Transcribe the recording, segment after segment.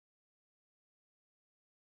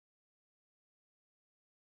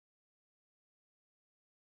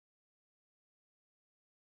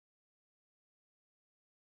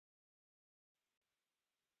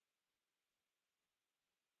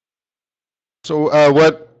So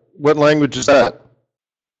what language is that?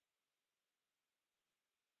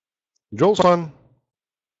 Joel's on.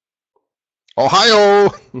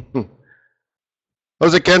 Ohio.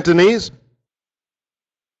 Was it Cantonese?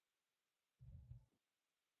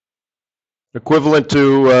 Equivalent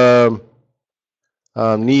to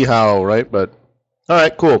ni hao, right? But all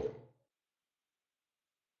right, cool.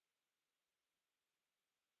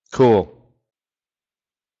 Cool.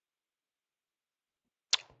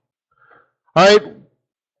 All right.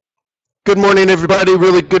 Good morning, everybody.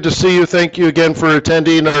 Really good to see you. Thank you again for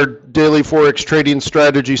attending our daily Forex trading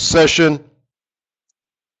strategy session.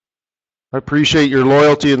 I appreciate your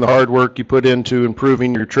loyalty and the hard work you put into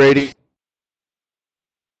improving your trading.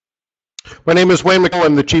 My name is Wayne McDonell.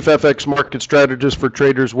 I'm the Chief FX Market Strategist for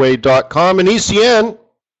TradersWay.com and ECN.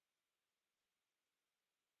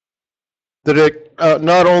 That it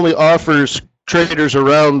not only offers traders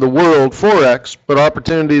around the world Forex, but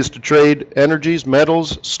opportunities to trade energies,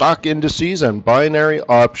 metals, stock indices, and binary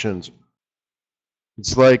options.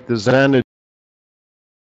 It's like the Zen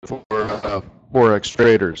for Forex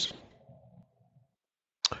traders.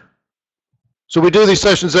 So we do these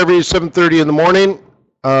sessions every 7:30 in the morning,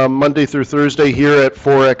 Monday through Thursday here at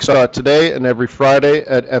Forex.today, and every Friday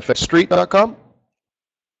at FXStreet.com.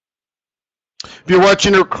 If you're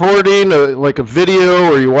watching a recording, like a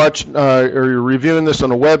video, or you're watching, or you're reviewing this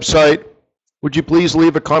on a website, would you please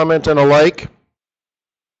leave a comment and a like?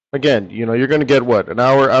 Again, you're going to get what, an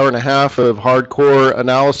hour and a half of hardcore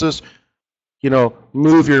analysis.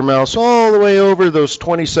 Move your mouse all the way over those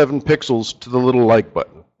 27 pixels to the little like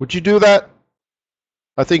button. Would you do that?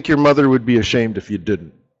 I think your mother would be ashamed if you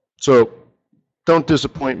didn't. So don't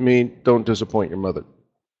disappoint me. Don't disappoint your mother.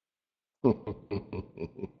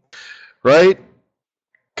 Right?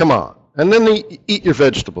 Come on. And then eat your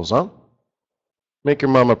vegetables, huh? Make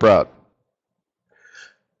your mama proud.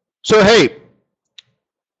 So, hey,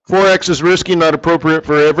 Forex is risky, not appropriate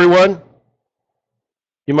for everyone.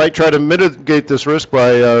 You might try to mitigate this risk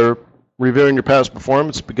by reviewing your past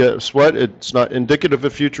performance, but guess what? It's not indicative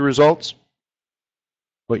of future results.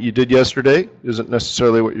 What you did yesterday isn't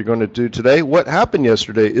necessarily what you're going to do today. What happened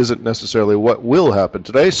yesterday isn't necessarily what will happen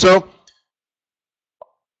today. So,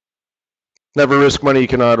 never risk money you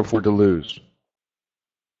cannot afford to lose.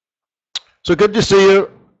 So good to see you.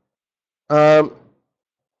 I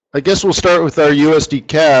guess we'll start with our USD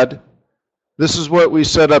CAD. This is what we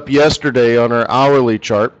set up yesterday on our hourly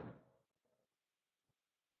chart.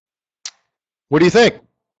 What do you think?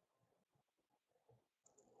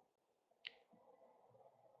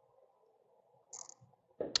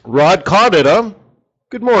 Rod caught it, huh?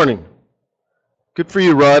 Good morning. Good for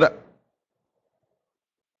you, Rod.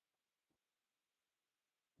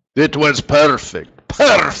 It was perfect.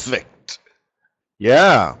 Perfect.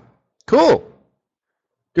 Yeah. Cool.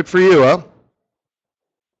 Good for you, huh?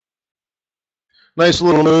 Nice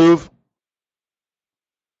little move.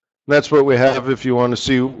 That's what we have if you want to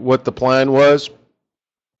see what the plan was.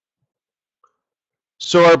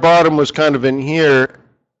 So our bottom was kind of in here,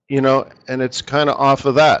 and it's kind of off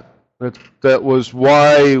of that. That was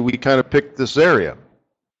why we kind of picked this area.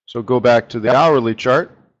 So go back to the hourly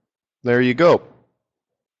chart. There you go.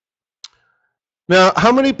 Now,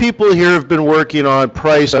 how many people here have been working on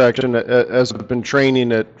price action as I've been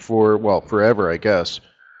training it for, well, forever, I guess,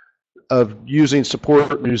 of using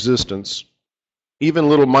support and resistance, even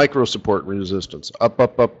little micro support resistance, up,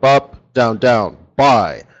 up, up, up, down, down,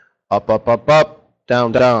 buy, up, up, up, up,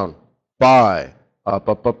 down, down, buy, up,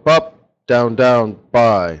 up, up, up, down, down,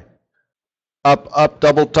 buy, up, up,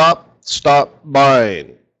 double top, stop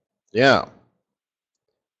buying. Yeah.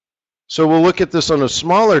 So we'll look at this on a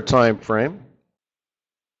smaller time frame.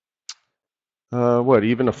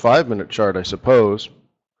 Even a 5-minute chart, I suppose.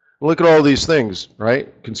 Look at all these things, right?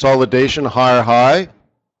 Consolidation, higher high,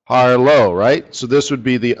 higher low, right? So this would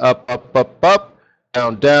be the up, up, up, up,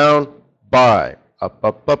 down, down, buy, up,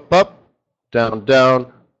 up, up, up, down,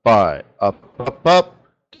 down, buy, up, up, up,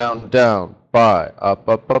 down, down, buy, up,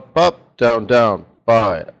 up, up, up, down, down,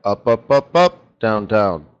 buy, up, up, up, up, down,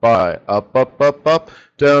 down, buy, up, up, up, up,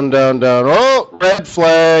 down, down, down. Oh, red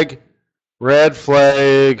flag. Red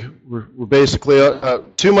flag. We're basically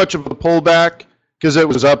too much of a pullback because it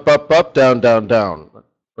was up, up, up, down, down, down,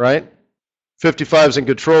 right? 55 is in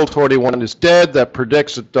control, 21 is dead. That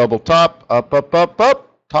predicts a double top, up, up, up,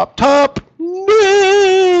 up, top, top,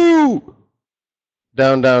 no!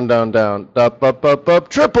 Down, down, down, down, up, up, up, up,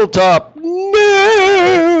 triple top,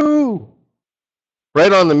 no!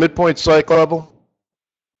 Right on the midpoint cycle level.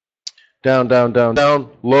 Down, down, down, down,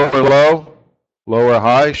 lower low, lower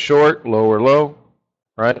high, short, lower low,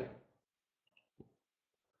 right?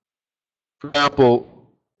 For example,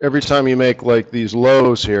 every time you make like these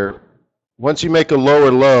lows here, once you make a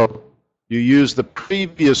lower low, you use the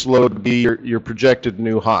previous low to be your projected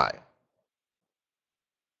new high.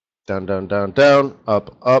 Down, down, down, down,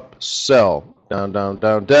 up, up, sell. Down, down,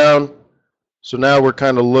 down, down. So now we're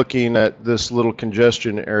kind of looking at this little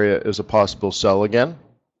congestion area as a possible sell again.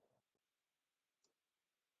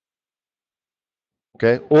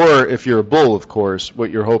 Okay, or if you're a bull, of course, what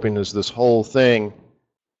you're hoping is this whole thing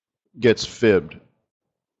gets fibbed.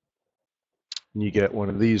 And you get one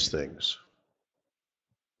of these things.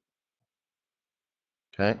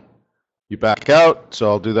 Okay, you back out, so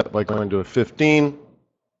I'll do that by going to a 15.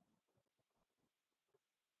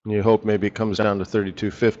 And you hope maybe it comes down to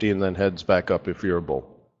 32.50 and then heads back up if you're a bull.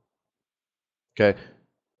 Okay,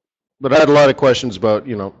 but I had a lot of questions about,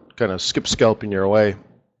 you know, kind of skip scalping your way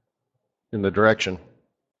in the direction.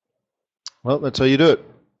 Well, that's how you do it.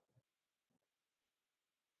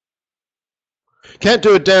 Can't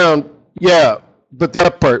do it down, yeah, but the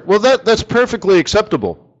up part, well, that's perfectly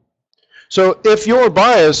acceptable. So if your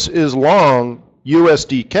bias is long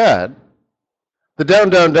USD CAD, the down,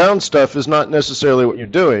 down, down stuff is not necessarily what you're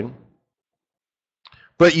doing,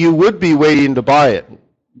 but you would be waiting to buy it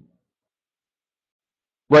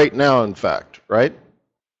right now, in fact, right?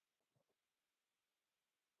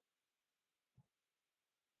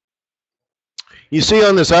 You see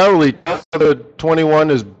on this hourly, the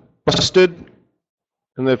 21 is busted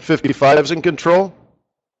and the 55 is in control.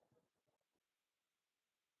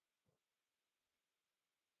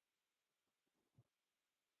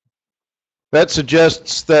 That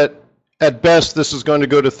suggests that at best this is going to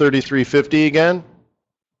go to 33.50 again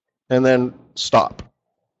and then stop.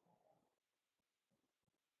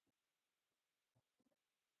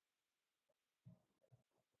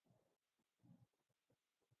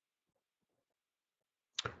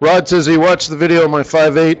 Rod says he watched the video of my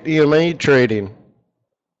 5.8 EMA trading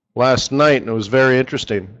last night and it was very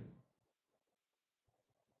interesting.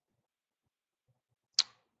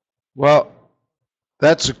 Well,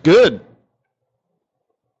 that's good.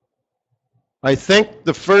 I think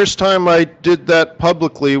the first time I did that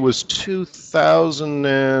publicly was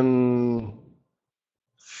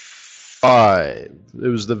 2005. It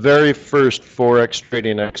was the very first Forex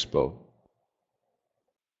Trading Expo.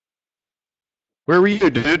 Where were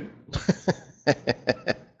you, dude?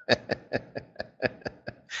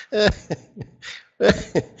 Where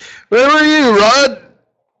were you, Rod?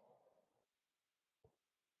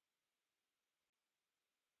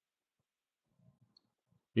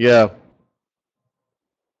 Yeah.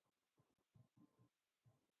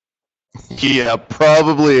 Yeah,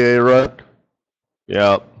 probably, Rod.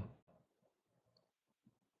 Yeah.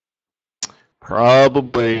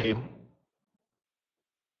 Probably.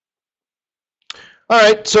 All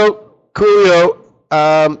right, so Coolio,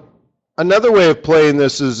 another way of playing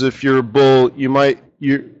this is if you're a bull, you might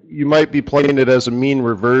be playing it as a mean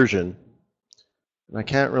reversion. And I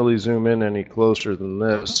can't really zoom in any closer than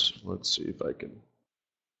this. Let's see if I can.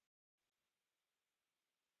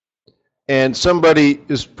 And somebody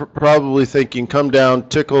is probably thinking, come down,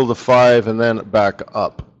 tickle the 5, and then back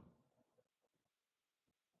up.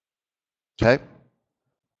 Okay?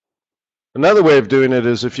 Another way of doing it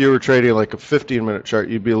is if you were trading like a 15-minute chart,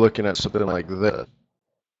 you'd be looking at something like this.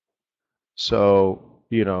 So,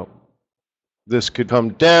 you know, this could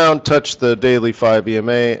come down, touch the daily 5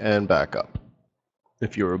 EMA, and back up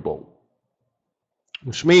if you're a bull.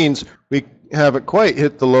 Which means we haven't quite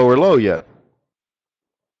hit the lower low yet.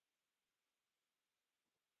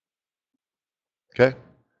 Okay?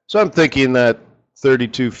 So I'm thinking that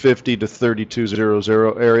 3250 to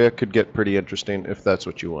 3200 area could get pretty interesting if that's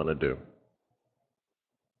what you want to do.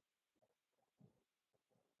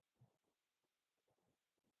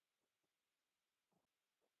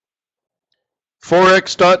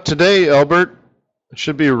 Forex.today, Albert. It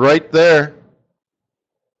should be right there.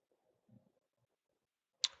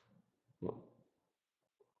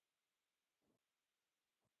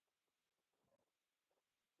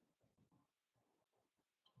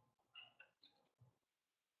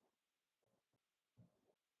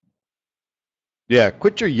 Yeah,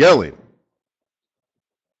 quit your yelling.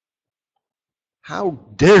 How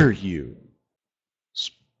dare you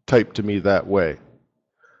type to me that way?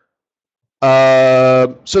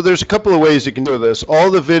 So there's a couple of ways you can do this.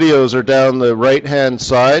 All the videos are down the right-hand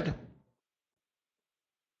side.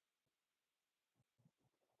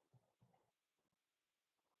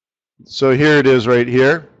 So here it is right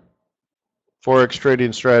here. Forex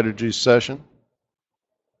Trading Strategies session.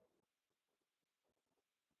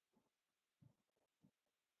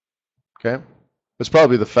 Okay. That's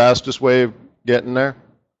probably the fastest way of getting there.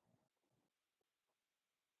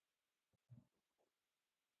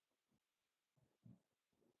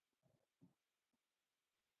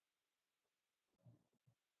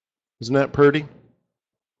 Isn't that pretty?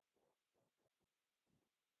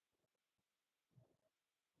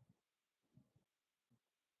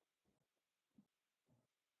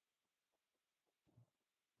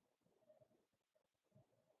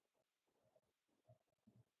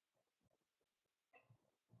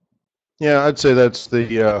 Yeah, I'd say that's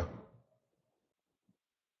the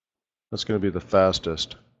that's going to be the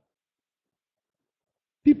fastest.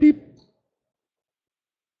 Beep beep.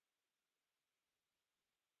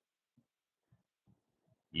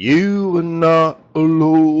 You are not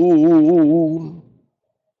alone.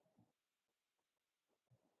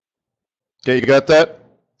 Okay, you got that?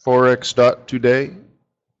 Forex.today.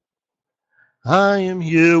 I am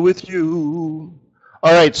here with you.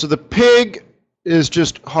 All right, so the pig is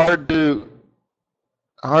just hard to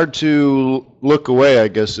look away. I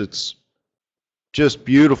guess it's just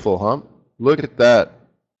beautiful, huh? Look at that.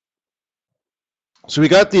 So we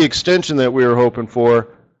got the extension that we were hoping for,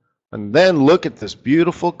 and then look at this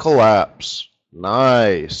beautiful collapse.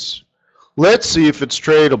 Nice. Let's see if it's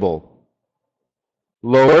tradable.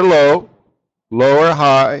 Lower low, lower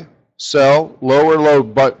high, sell, lower low,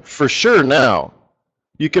 but for sure now.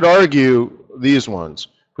 You could argue these ones,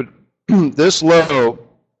 but this low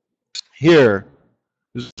here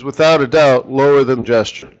is without a doubt lower than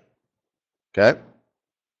congestion. Okay?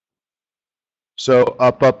 So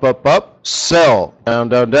up, up, up, up, sell, down,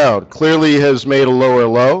 down, down. Clearly has made a lower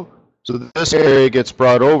low. So this area gets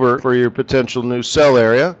brought over for your potential new sell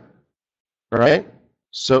area. Right?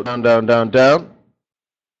 So down, down, down, down.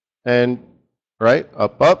 And right,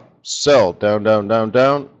 up, up, sell, down, down, down,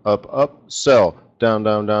 down, up, up, sell, down,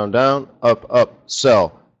 down, down, down, up, up,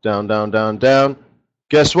 sell, down, down, down, down.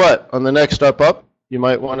 Guess what? On the next up, up, you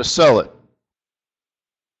might want to sell it.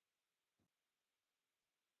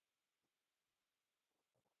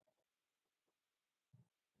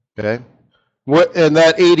 Okay? And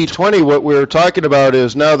that 80-20, what we were talking about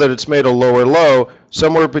is now that it's made a lower low,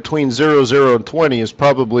 somewhere between 0, 0, and 20 is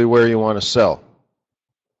probably where you want to sell.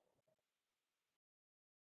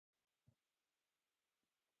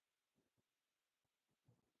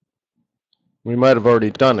 We might have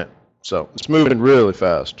already done it. So it's moving really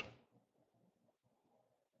fast.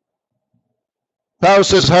 Powell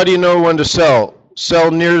says, how do you know when to sell?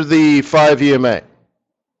 Sell near the 5 EMA.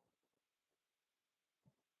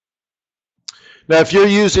 Now, if you're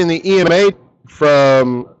using the EMA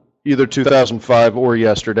from either 2005 or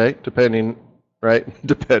yesterday, depending, right?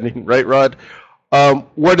 Depending, right, Rod?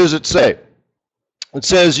 What does it say? It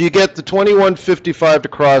says you get the 2155 to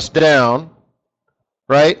cross down,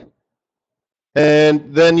 right?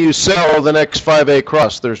 And then you sell the next 5A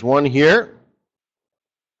cross. There's one here,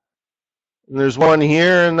 and there's one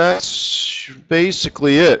here, and that's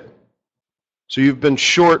basically it. So you've been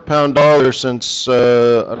short pound dollar since, I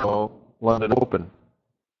don't know, London Open.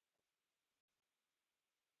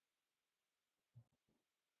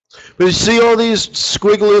 But you see all these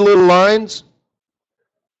squiggly little lines?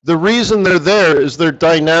 The reason they're there is they're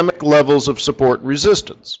dynamic levels of support and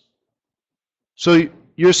resistance. So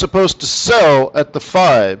you're supposed to sell at the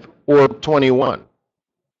 5 or 21,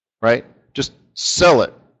 right? Just sell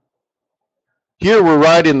it. Here we're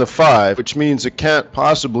riding the 5, which means it can't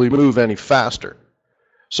possibly move any faster.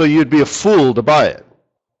 So you'd be a fool to buy it.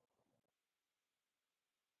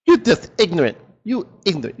 You're just ignorant. You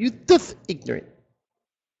ignorant. You just ignorant.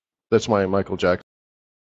 That's my Michael Jackson.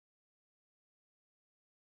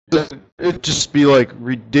 It'd just be like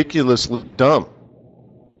ridiculously dumb.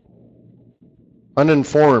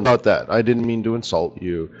 Uninformed about that. I didn't mean to insult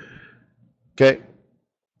you. Okay?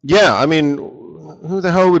 Yeah, I mean, who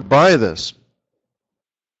the hell would buy this?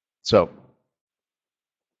 So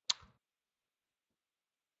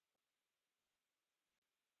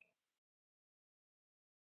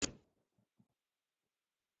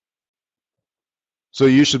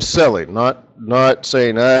you should sell it, not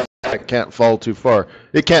saying, it can't fall too far.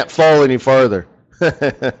 It can't fall any farther.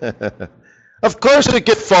 Of course it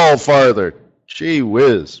can fall farther. Gee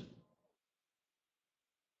whiz.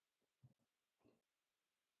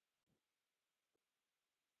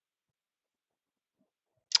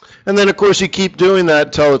 And then, of course, you keep doing that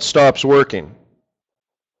until it stops working.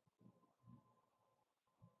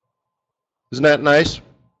 Isn't that nice?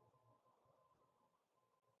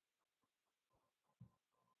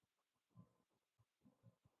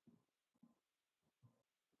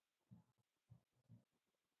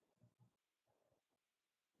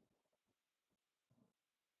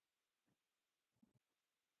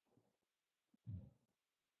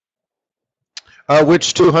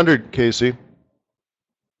 Which 200, Casey?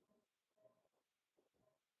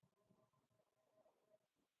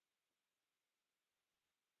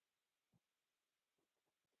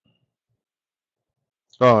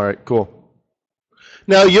 All right, cool.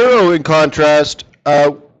 Now, euro, in contrast,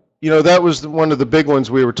 that was one of the big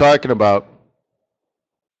ones we were talking about.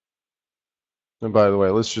 And by the way,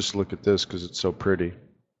 let's just look at this because it's so pretty.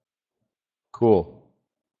 Cool.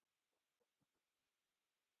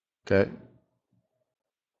 Okay.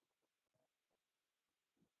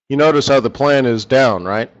 You notice how the plan is down,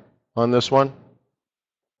 right, on this one?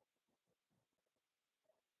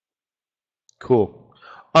 Cool.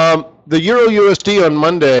 The Euro USD on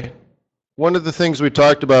Monday, one of the things we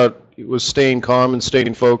talked about was staying calm and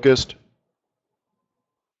staying focused.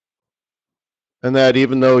 And that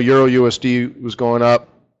even though Euro USD was going up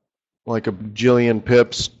like a bajillion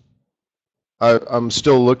pips, I'm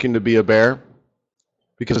still looking to be a bear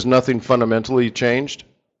because nothing fundamentally changed.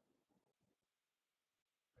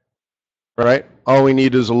 Right? All we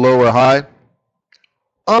need is a lower high.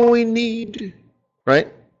 All we need, right?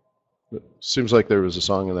 Seems like there was a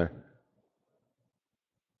song in there.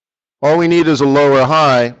 All we need is a lower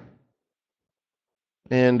high,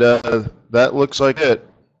 and that looks like it.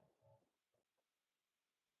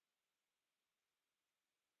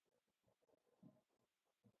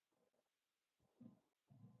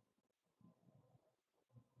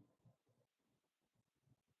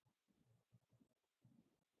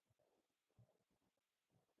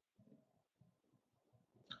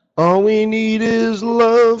 All we need is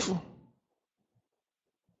love.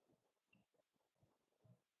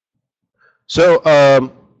 So,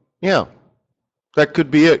 yeah, that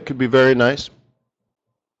could be it. Could be very nice.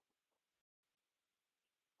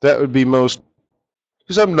 That would be most,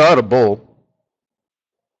 because I'm not a bull.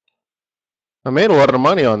 I made a lot of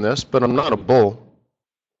money on this, but I'm not a bull.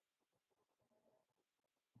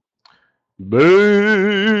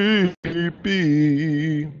 Baby.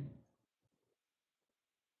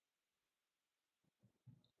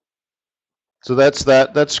 So that's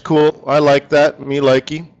that. That's cool. I like that. Me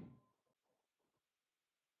likey.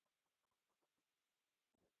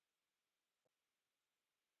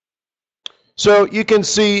 So you can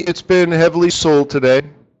see it's been heavily sold today,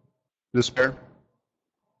 this pair.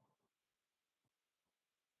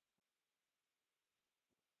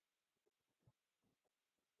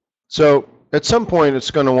 So at some point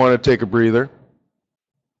it's going to want to take a breather.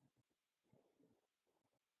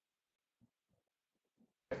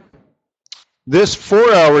 This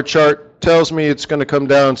 4-hour chart tells me it's going to come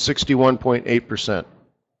down 61.8%.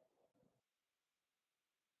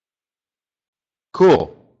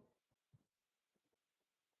 Cool.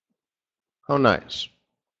 How nice.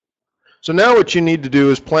 So now what you need to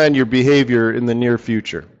do is plan your behavior in the near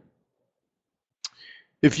future.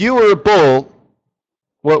 If you were a bull,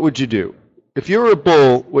 what would you do? If you were a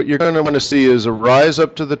bull, what you're going to want to see is a rise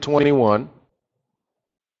up to the 21,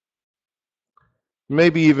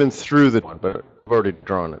 maybe even through the one, but I've already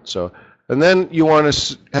drawn it. So, and then you want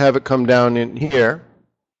to have it come down in here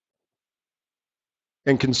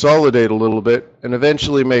and consolidate a little bit and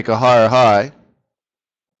eventually make a higher high.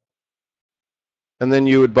 And then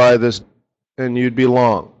you would buy this and you'd be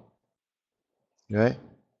long. Okay?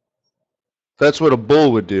 That's what a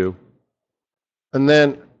bull would do. And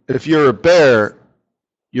then if you're a bear,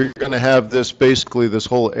 you're going to have this, basically this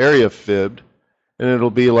whole area fibbed, and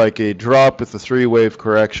it'll be like a drop with a 3-wave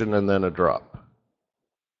correction and then a drop.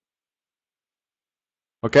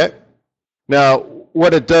 Okay? Now,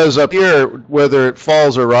 what it does up here, whether it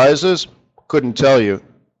falls or rises, couldn't tell you.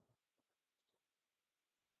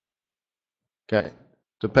 Okay?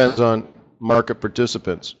 Depends on market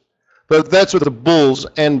participants. But that's what the bulls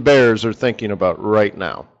and bears are thinking about right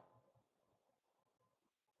now.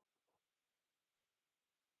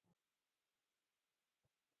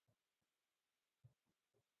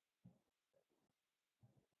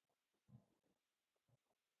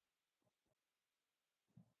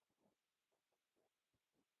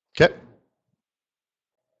 Okay.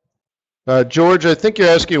 George, I think you're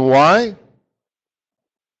asking why?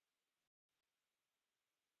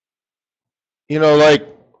 You know, like,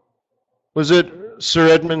 was it Sir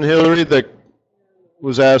Edmund Hillary that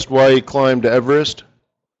was asked why he climbed Everest?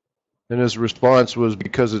 And his response was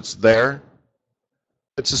because it's there.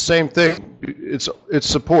 It's the same thing. It's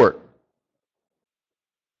support.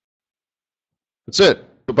 That's it.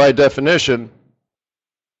 But by definition,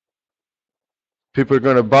 people are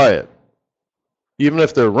going to buy it, even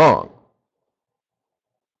if they're wrong.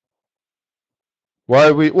 Why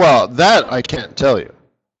we? Well, that I can't tell you.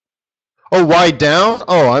 Oh, why down?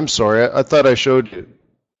 Oh, I'm sorry. I thought I showed you.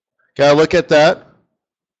 Okay, look at that.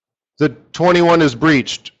 The 21 is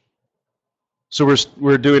breached. So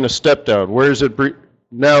we're doing a step down. Where is it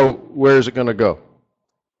now? Where is it going to go?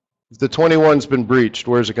 If the 21's been breached,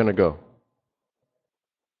 where is it going to go?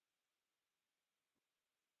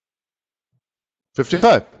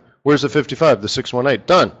 55. Where's the 55? The 618.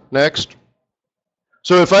 Done. Next.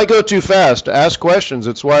 So if I go too fast, ask questions.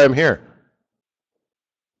 It's why I'm here.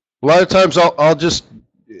 A lot of times I'll just,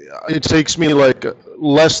 it takes me like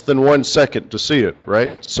less than 1 second to see it,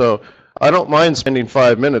 right? So I don't mind spending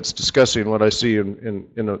 5 minutes discussing what I see in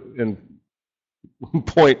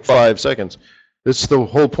 0.5 seconds. It's the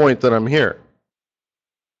whole point that I'm here.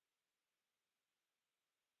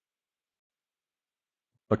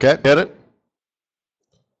 Okay, get it?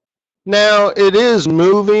 Now, it is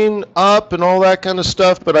moving up and all that kind of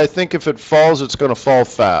stuff, but I think if it falls, it's going to fall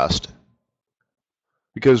fast.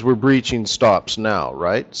 Because we're breaching stops now,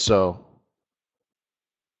 right? So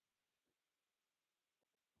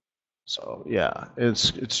yeah,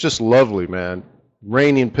 it's just lovely, man.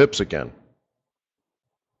 Raining pips again.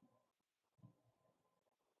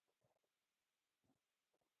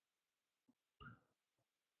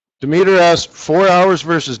 Demeter asked 4 hours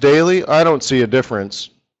versus daily. I don't see a difference.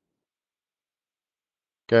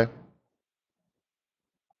 Okay.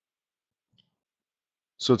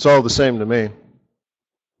 So it's all the same to me.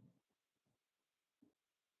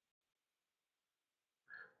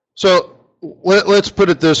 So let's put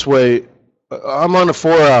it this way. I'm on a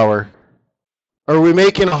 4 hour. Are we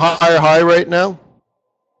making a higher high right now?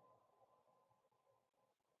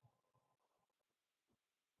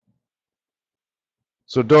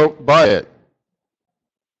 So don't buy it.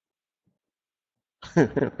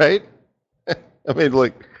 Right? I mean,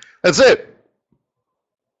 like, that's it.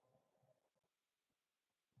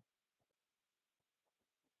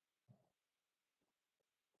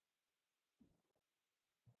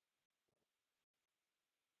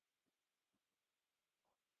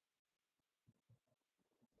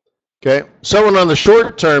 Okay, someone on the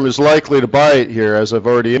short term is likely to buy it here, as I've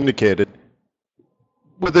already indicated,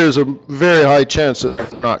 but there's a very high chance that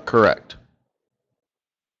it's not correct.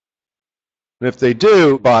 And if they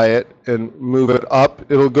do buy it and move it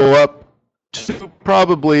up, it'll go up to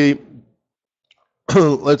probably,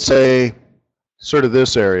 let's say, sort of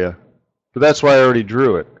this area. But that's why I already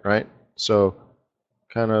drew it, right? So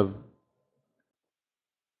kind of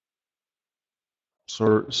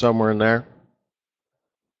sort of somewhere in there.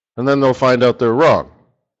 And then they'll find out they're wrong.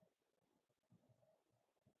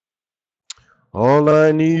 All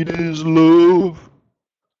I need is love.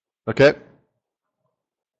 Okay.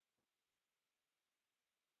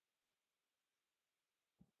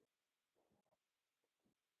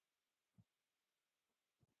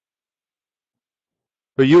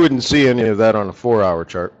 But you wouldn't see any of that on a 4 hour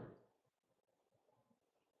chart.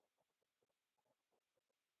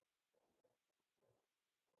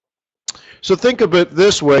 So think of it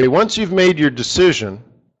this way. Once you've made your decision,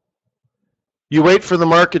 you wait for the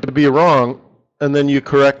market to be wrong, and then you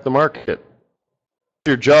correct the market.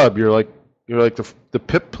 Your job, you're like the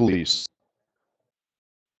pip police.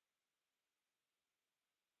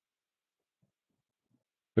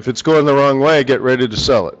 If it's going the wrong way, get ready to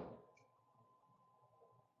sell it.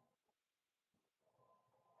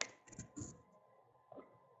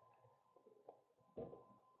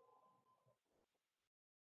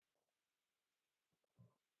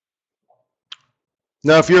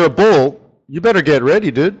 Now, if you're a bull, you better get ready,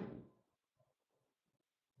 dude.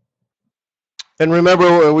 And remember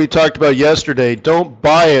what we talked about yesterday, don't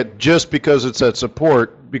buy it just because it's at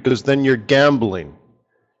support, because then you're gambling.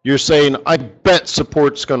 You're saying, I bet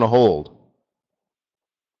support's going to hold.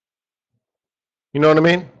 You know what I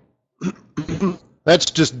mean? That's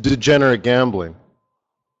just degenerate gambling.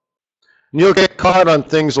 And you'll get caught on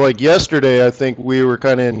things like yesterday. I think we were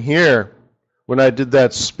kind of in here when I did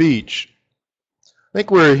that speech. I think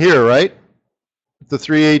we were here, right? The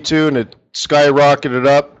 382, and it skyrocketed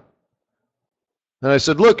up. And I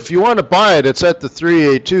said, look, if you want to buy it, it's at the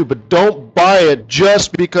 382, but don't buy it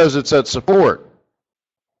just because it's at support.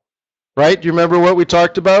 Right? Do you remember what we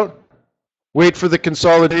talked about? Wait for the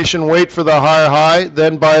consolidation, wait for the higher high,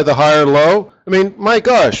 then buy the higher low. I mean, my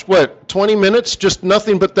gosh, what, 20 minutes? Just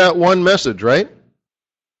nothing but that one message, right?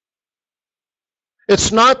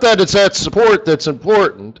 It's not that it's at support that's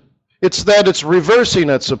important. It's that it's reversing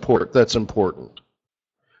at support that's important.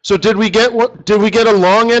 So did we get a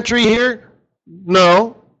long entry here?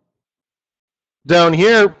 No. Down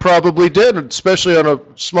here probably did, especially on a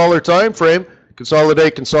smaller time frame.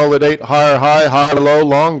 Consolidate, higher high, higher low,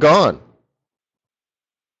 long gone.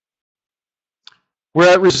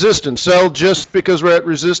 We're at resistance. Sell just because we're at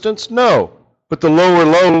resistance? No. But the lower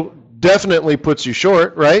low definitely puts you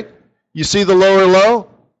short, right? You see the lower low?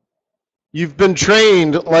 You've been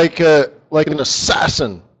trained like an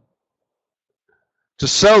assassin to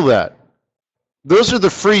sell that. Those are the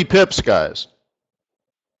free pips, guys.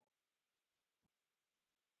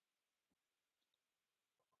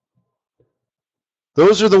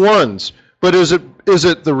 Those are the ones. But is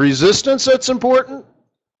it the resistance that's important?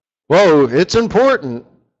 Well, it's important,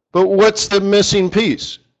 but what's the missing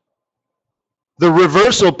piece? The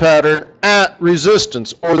reversal pattern at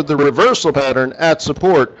resistance or the reversal pattern at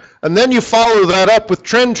support. And then you follow that up with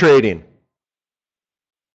trend trading.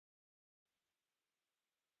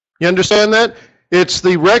 You understand that? It's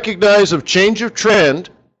the recognize of change of trend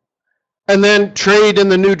and then trade in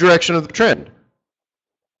the new direction of the trend.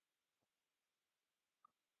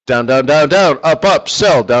 Down, down, down, down, up, up,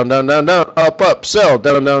 sell, down, down, down, down, up, sell,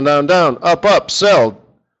 down, down, down, down, up, sell.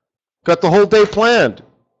 Got the whole day planned.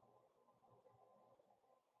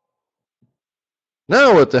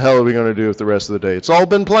 Now what the hell are we going to do with the rest of the day? It's all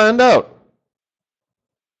been planned out.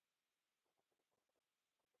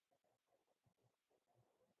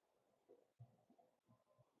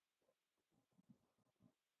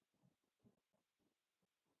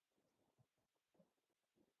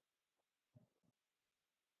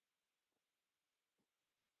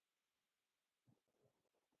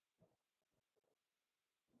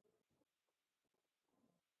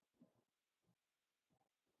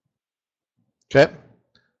 Okay,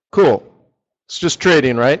 cool. It's just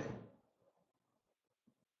trading, right?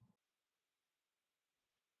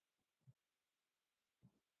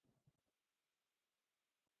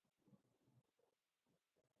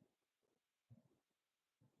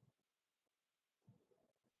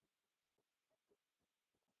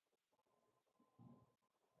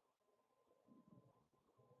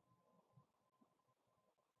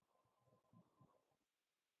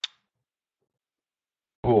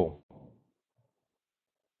 Cool.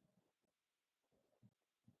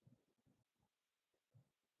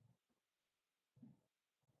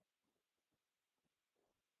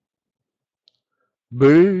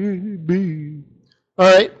 Baby. All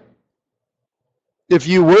right. If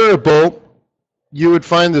you were a bull, you would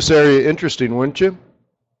find this area interesting, wouldn't you?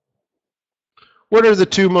 What are the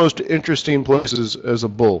two most interesting places as a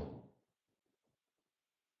bull?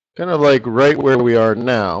 Kind of like right where we are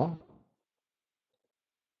now.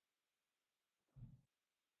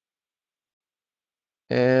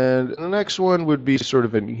 And the next one would be sort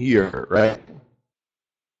of in here, right?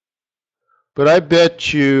 But I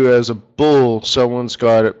bet you as a bull, someone's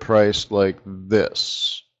got it priced like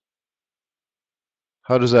this.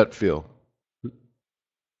 How does that feel?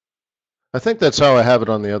 I think that's how I have it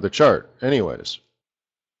on the other chart. Anyways,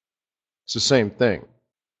 it's the same thing.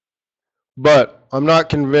 But I'm not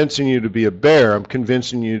convincing you to be a bear. I'm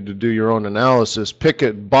convincing you to do your own analysis, pick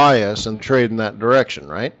a bias, and trade in that direction,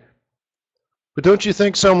 right? But don't you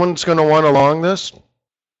think someone's going to want to long this?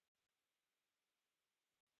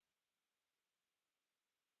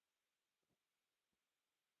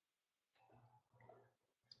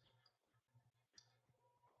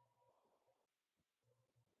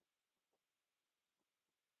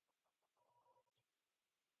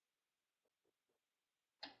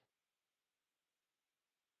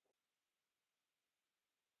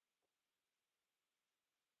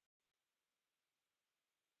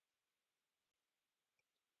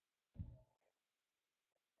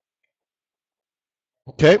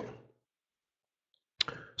 Okay.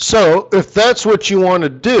 So if that's what you want to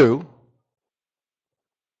do,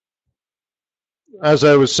 as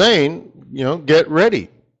I was saying, get ready.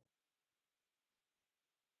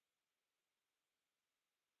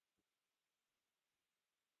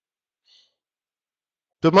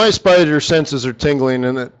 But my spider senses are tingling,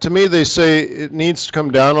 and to me they say it needs to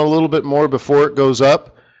come down a little bit more before it goes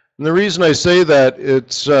up. And the reason I say that,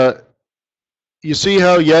 it's you see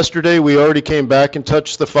how yesterday we already came back and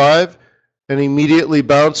touched the 5 and immediately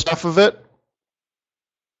bounced off of it?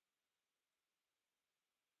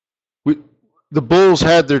 The bulls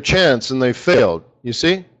had their chance and they failed, you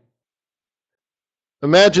see?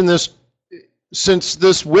 Imagine this, since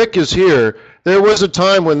this wick is here, there was a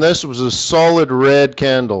time when this was a solid red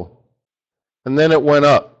candle, and then it went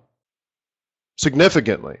up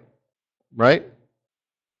significantly, right?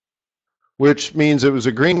 Which means it was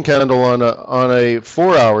a green candle on a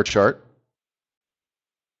 4-hour chart,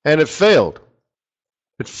 and it failed.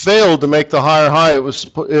 It failed to make the higher high.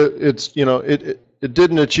 It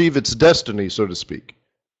didn't achieve its destiny, so to speak.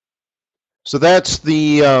 So that's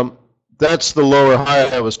the lower high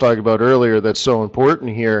I was talking about earlier. That's so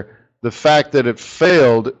important here. The fact that it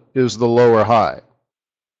failed is the lower high.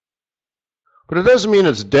 But it doesn't mean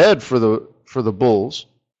it's dead for the bulls.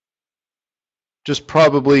 Just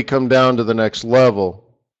probably come down to the next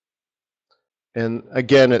level. And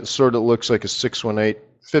again, it sort of looks like a 618,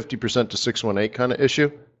 50% to 618 kind of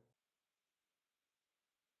issue.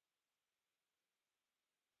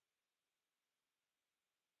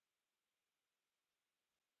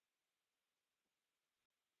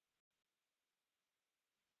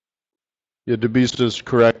 Yeah, DeBeast is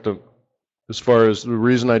correct as far as the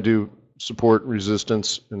reason I do support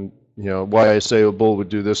resistance and why I say a bull would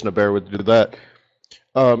do this and a bear would do that.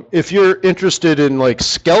 If you're interested in like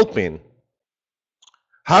scalping,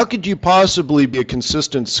 how could you possibly be a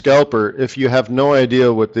consistent scalper if you have no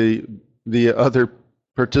idea what the other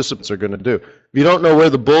participants are going to do? If you don't know where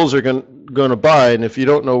the bulls are going to buy, and if you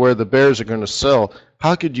don't know where the bears are going to sell,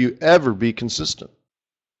 how could you ever be consistent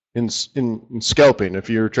in scalping if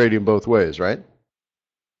you're trading both ways, right?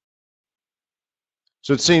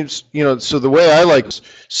 So it seems, so the way I like to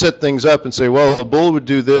set things up and say, well, a bull would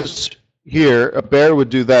do this here, a bear would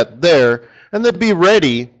do that there, and then be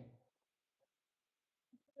ready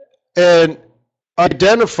and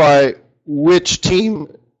identify which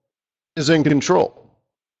team is in control.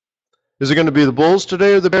 Is it going to be the bulls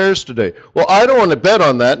today or the bears today? Well, I don't want to bet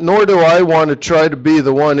on that, nor do I want to try to be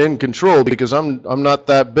the one in control because I'm not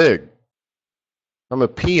that big. I'm a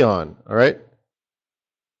peon, all right?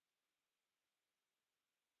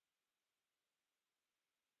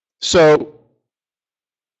 So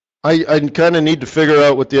I kind of need to figure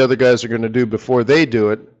out what the other guys are going to do before they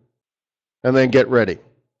do it, and then get ready.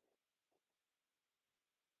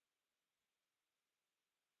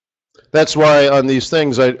 That's why on these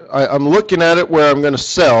things, I'm looking at it where I'm going to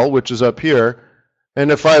sell, which is up here,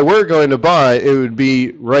 and if I were going to buy, it would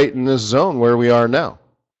be right in this zone where we are now.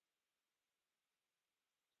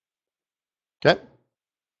 Okay?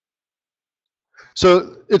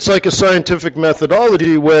 So it's like a scientific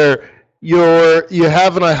methodology where you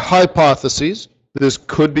have a hypothesis. This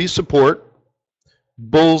could be support.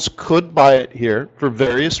 Bulls could buy it here for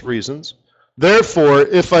various reasons. Therefore,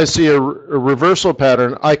 if I see a reversal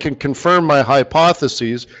pattern, I can confirm my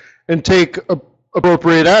hypotheses and take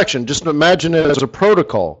appropriate action. Just imagine it as a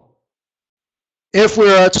protocol. If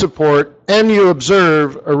we're at support and you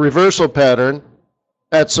observe a reversal pattern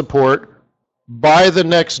at support, buy the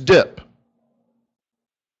next dip.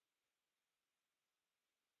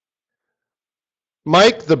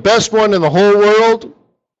 Mike, the best one in the whole world,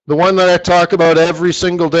 the one that I talk about every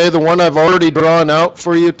single day, the one I've already drawn out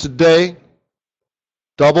for you today,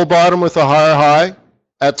 double bottom with a higher high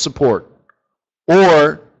at support,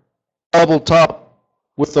 or double top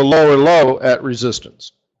with the lower low at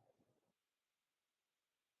resistance.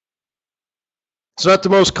 It's not the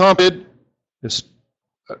most complicated,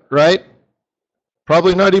 right?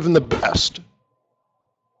 Probably not even the best.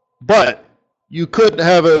 But you could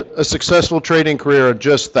have a successful trading career on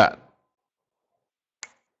just that.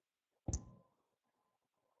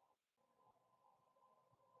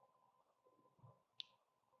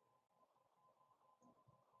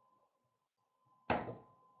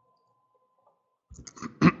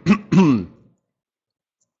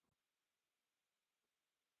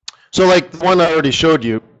 So like the one I already showed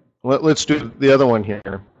you, let's do the other one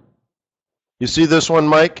here. You see this one,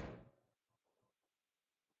 Mike?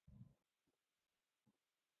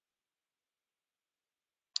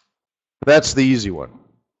 That's the easy one.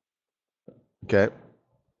 Okay.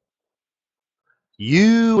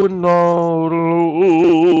 You are not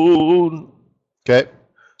alone. Okay.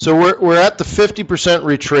 So we're at the 50%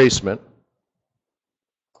 retracement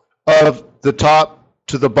of the top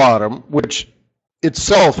to the bottom, which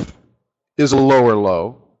itself is a lower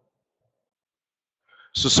low.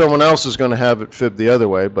 So someone else is going to have it fib the other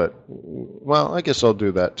way, but, well, I guess I'll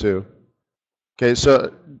do that too. Okay,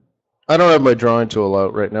 so I don't have my drawing tool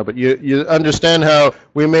out right now, but you understand how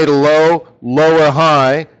we made a low, lower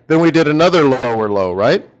high, then we did another lower low,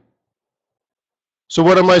 right? So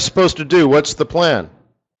what am I supposed to do? What's the plan?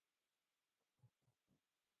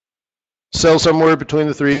 Sell somewhere between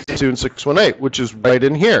the 382 and 618, which is right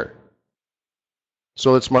in here.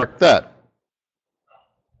 So let's mark that.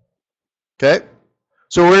 Okay?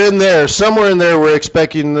 So we're in there. Somewhere in there, we're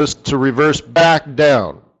expecting this to reverse back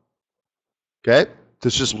down. Okay?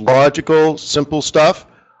 This is just logical, simple stuff.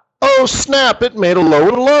 Oh, snap, it made a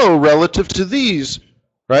lower low relative to these,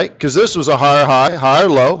 right? Because this was a higher high, higher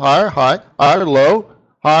low, higher high, higher low,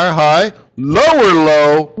 higher high, lower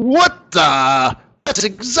low. What the? That's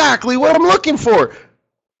exactly what I'm looking for.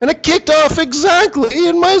 And it kicked off exactly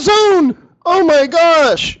in my zone. Oh my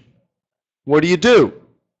gosh. What do?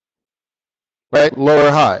 Right? Lower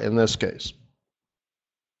high in this case.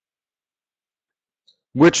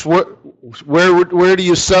 Where do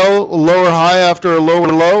you sell a lower high after a lower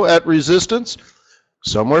low at resistance?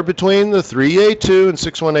 Somewhere between the 382 and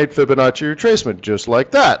 618 Fibonacci retracement, just like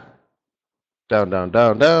that. Down, down,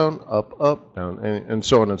 down, down, up, down, and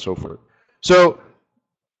so on and so forth. So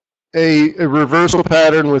a reversal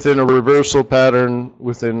pattern within a reversal pattern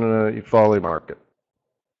within a falling market.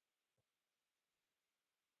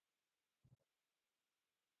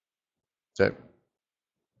 Okay.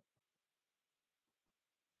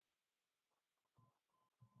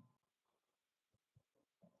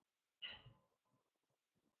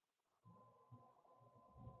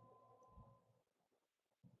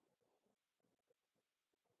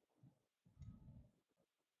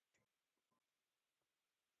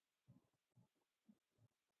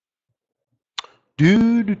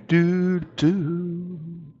 Do do do do.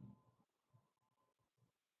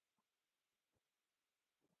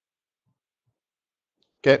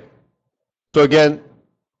 Okay. So again,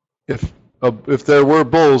 if there were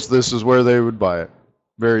bulls, this is where they would buy it.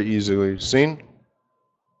 Very easily seen.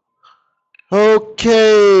 Okay.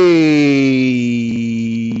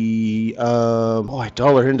 Boy,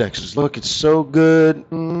 dollar indexes. Look, it's so good.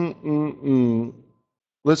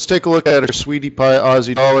 Let's take a look at our sweetie pie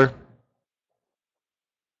Aussie dollar.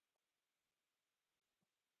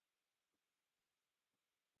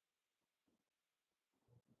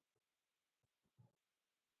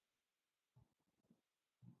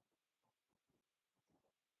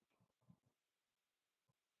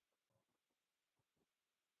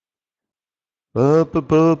 Ba ba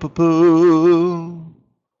ba ba boo.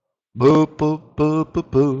 Boo boo boo boo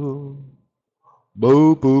boo.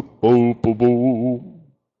 Boo boo boo boo boo.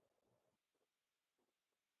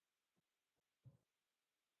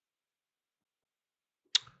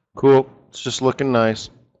 Cool. It's just looking nice.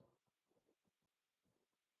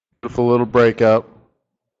 Beautiful little breakout.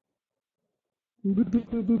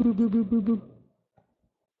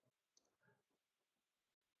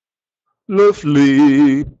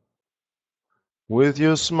 Lovely. With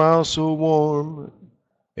your smile so warm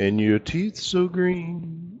and your teeth so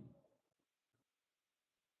green.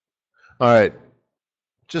 All right.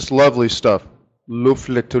 Just lovely stuff.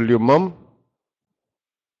 Lovely to your mum.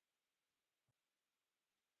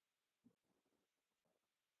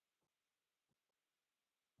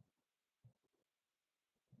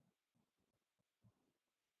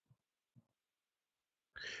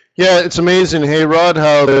 Yeah, it's amazing, hey Rod,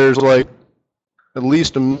 how there's like at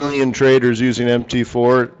least 1 million traders using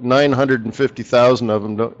MT4. 950,000 of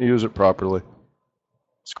them don't use it properly.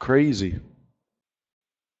 It's crazy.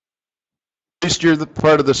 At least you're the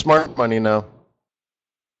part of the smart money now.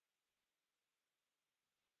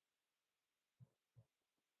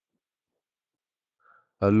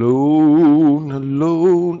 Alone,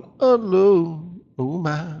 alone, alone. Oh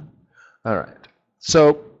my. All right.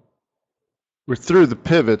 So we're through the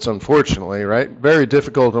pivots, unfortunately, right? Very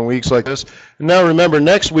difficult on weeks like this. And now remember,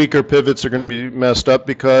 next week our pivots are going to be messed up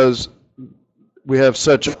because we have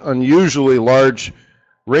such unusually large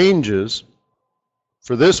ranges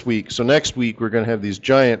for this week. So next week we're going to have these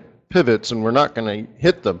giant pivots and we're not going to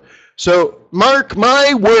hit them. So mark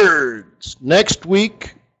my words. Next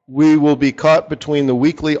week we will be caught between the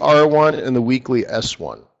weekly R1 and the weekly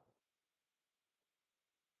S1.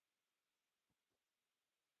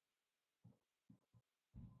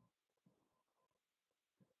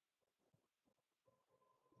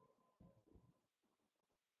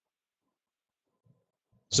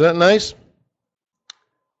 Is that nice?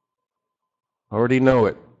 Already know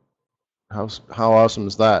it. How awesome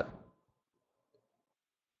is that?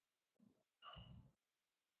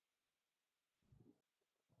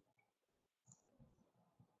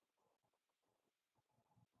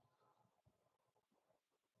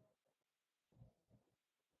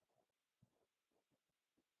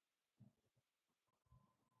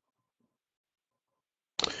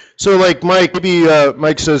 So like Mike, maybe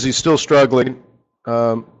Mike says he's still struggling.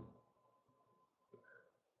 Um,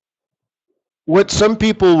 what some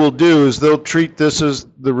people will do is they'll treat this as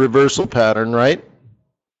the reversal pattern, right?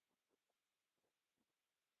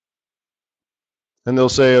 And they'll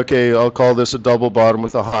say, okay, I'll call this a double bottom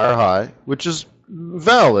with a higher high, which is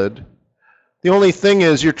valid. The only thing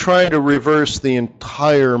is you're trying to reverse the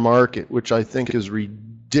entire market, which I think is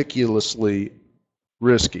ridiculously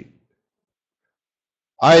risky.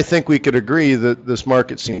 I think we could agree that this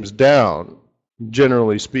market seems down,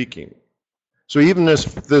 generally speaking. So even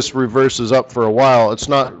if this reverses up for a while, it's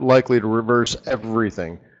not likely to reverse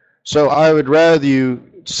everything. So I would rather you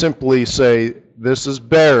simply say, this is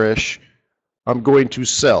bearish, I'm going to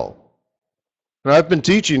sell. And I've been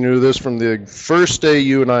teaching you this from the first day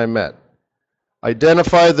you and I met.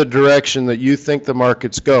 Identify the direction that you think the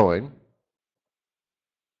market's going.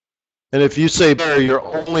 And if you say bear, you're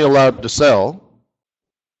only allowed to sell.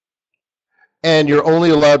 And you're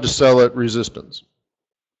only allowed to sell at resistance.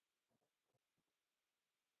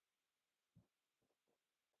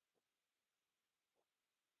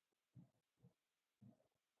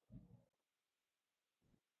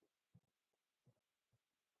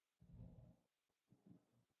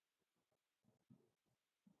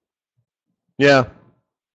 Yeah.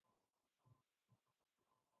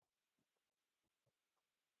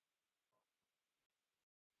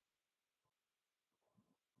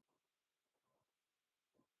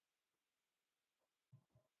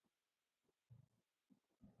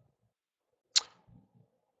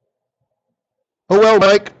 Oh well,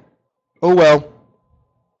 Mike. Oh well.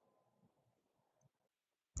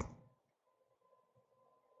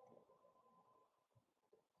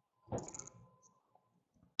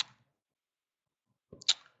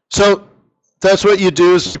 So that's what you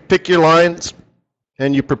do is you pick your lines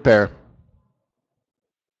and you prepare.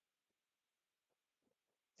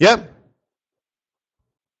 Yep.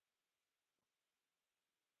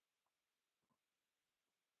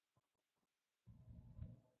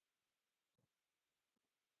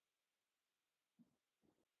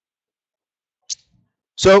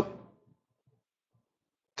 So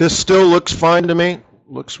this still looks fine to me.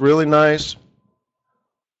 Looks really nice.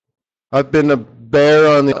 I've been a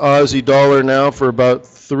bear on the Aussie dollar now for about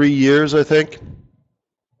 3 years, I think.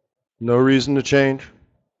 No reason to change.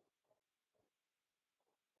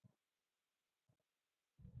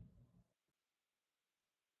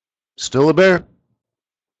 Still a bear.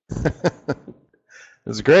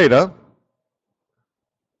 It's great, huh?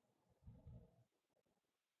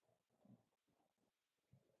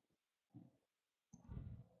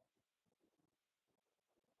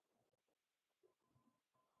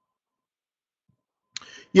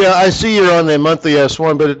 Yeah, I see you're on the monthly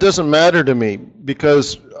S1, but it doesn't matter to me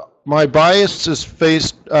because my bias is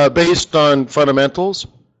based on fundamentals.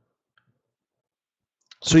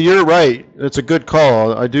 So you're right. It's a good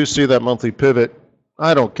call. I do see that monthly pivot.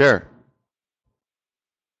 I don't care.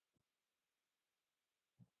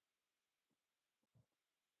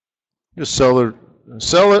 Just sell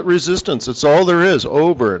at resistance. It's all there is,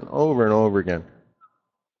 over and over and over again.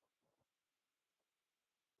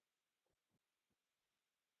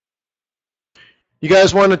 You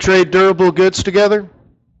guys want to trade durable goods together?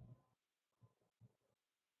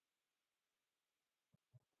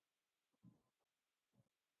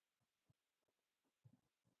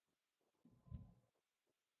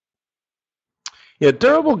 Yeah,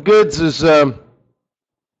 durable goods is it's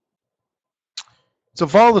a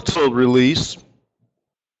volatile release.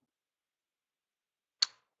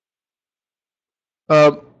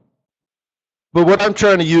 Uh, but what I'm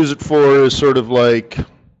trying to use it for is sort of like,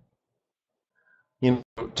 you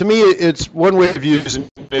know, to me, it's one way of using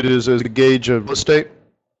it is as a gauge of real estate.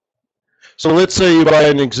 So let's say you buy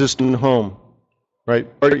an existing home, right?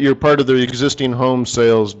 You're part of the existing home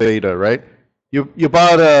sales data, right? You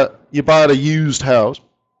bought a used house.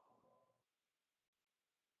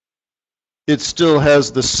 It still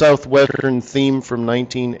has the southwestern theme from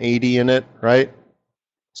 1980 in it, right?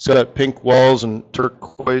 It's got pink walls and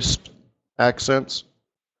turquoise accents.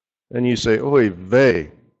 And you say, oy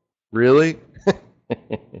vey, really?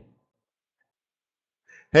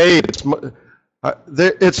 Hey,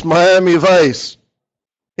 it's Miami Vice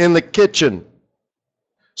in the kitchen.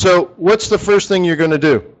 So what's the first thing you're going to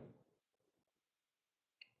do?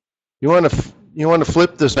 You want to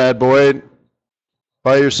flip this bad boy,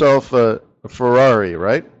 buy yourself a Ferrari,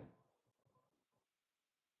 right?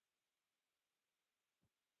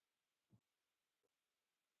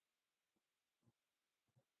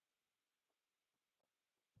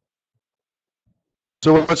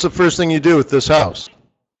 So what's the first thing you do with this house?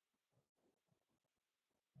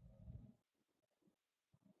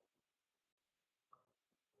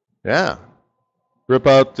 Yeah, rip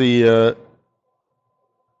out the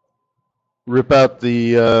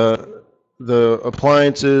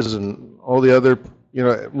appliances and all the other, you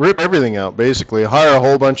know, rip everything out basically. Hire a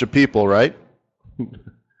whole bunch of people, right?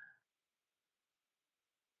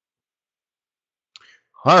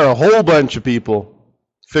 Hire a whole bunch of people,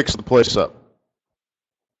 fix the place up.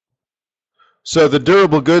 So the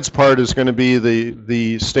durable goods part is going to be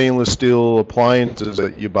the stainless steel appliances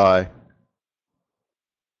that you buy.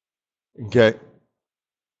 Okay.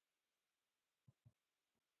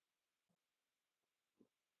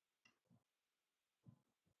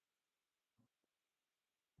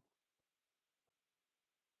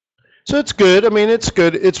 So it's good. I mean, it's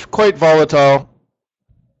good. It's quite volatile.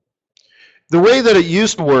 The way that it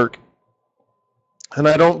used to work, and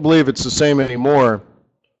I don't believe it's the same anymore,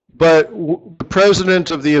 but the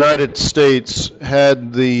President of the United States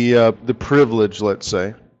had the privilege, let's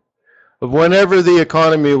say, of whenever the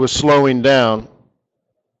economy was slowing down,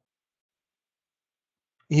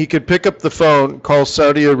 he could pick up the phone, call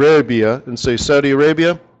Saudi Arabia, and say, Saudi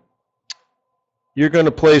Arabia, you're going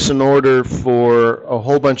to place an order for a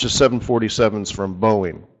whole bunch of 747s from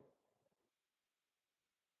Boeing.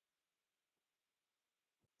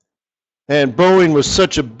 And Boeing was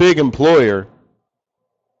such a big employer,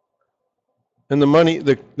 and the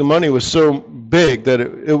money was so big that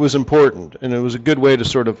it was important, and it was a good way to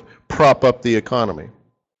sort of prop up the economy.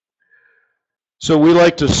 So we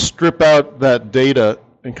like to strip out that data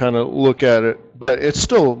and kind of look at it, but it's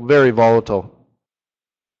still very volatile.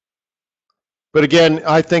 But again,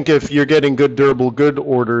 I think if you're getting good durable good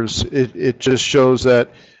orders, it just shows that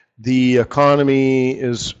the economy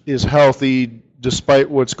is healthy despite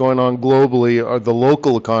what's going on globally, or the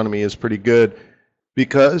local economy is pretty good,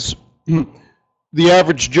 because the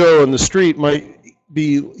average Joe on the street might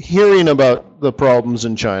be hearing about the problems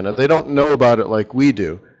in China. They don't know about it like we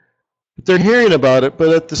do. They're hearing about it, but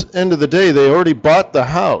at the end of the day, they already bought the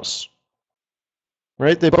house,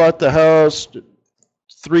 right? They bought the house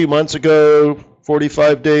 3 months ago,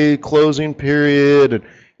 45-day closing period. And,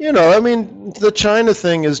 you know, I mean, the China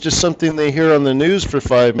thing is just something they hear on the news for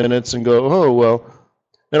 5 minutes and go, oh, well,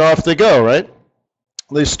 and off they go, right?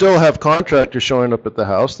 They still have contractors showing up at the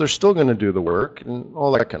house. They're still going to do the work and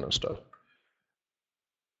all that kind of stuff.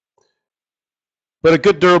 But a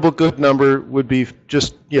good durable good number would be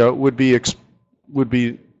just, you know, would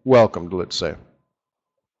be welcomed, let's say.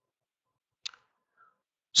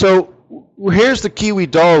 So here's the Kiwi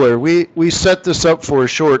dollar. We set this up for a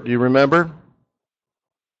short, do you remember?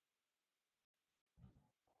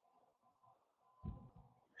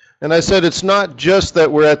 And I said it's not just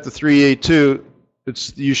that we're at the 382,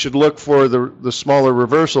 it's you should look for the smaller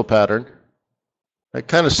reversal pattern. I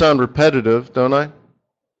kind of sound repetitive, don't I?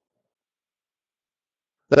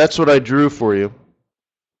 That's what I drew for you.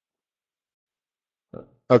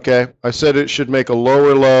 Okay, I said it should make a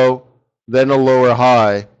lower low, then a lower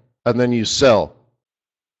high, and then you sell.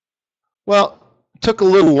 Well, it took a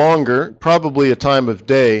little longer, probably a time of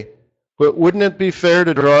day, but wouldn't it be fair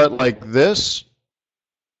to draw it like this?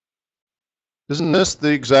 Isn't this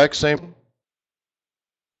the exact same?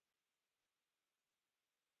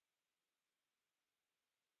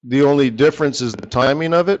 The only difference is the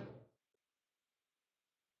timing of it.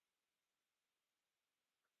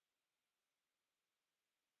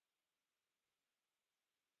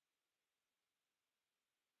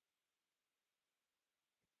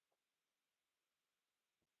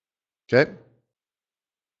 Okay.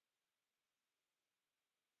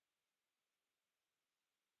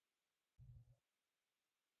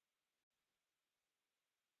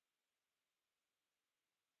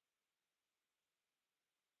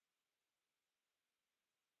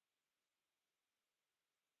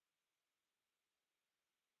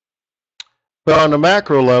 But on a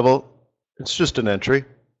macro level, it's just an entry.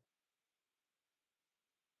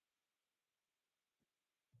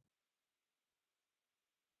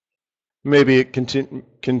 Maybe it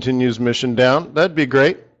continues mission down. That'd be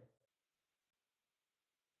great.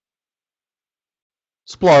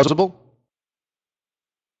 It's plausible.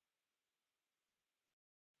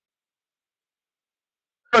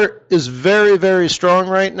 Is very, very strong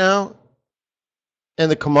right now,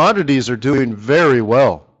 and the commodities are doing very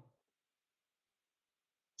well.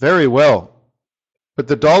 Very well. But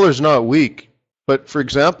the dollar's not weak. But for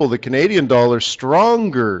example, the Canadian dollar is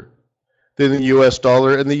stronger than the US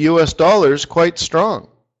dollar, and the US dollar is quite strong.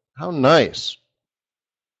 How nice.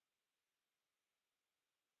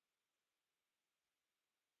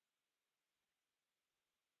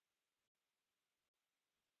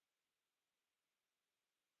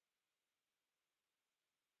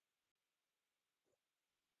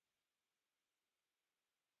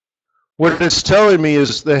 What it's telling me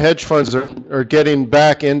is the hedge funds are getting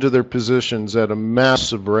back into their positions at a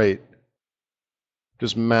massive rate.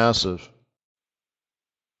 Just massive.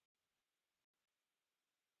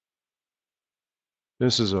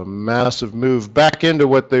 This is a massive move back into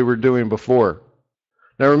what they were doing before.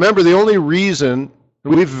 Now remember, the only reason,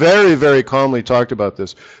 we've very, very calmly talked about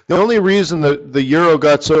this, the only reason that the euro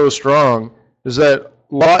got so strong is that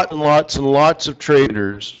lots and lots of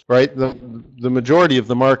traders, right? The majority of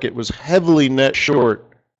the market was heavily net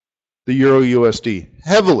short the Euro USD,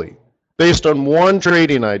 heavily, based on one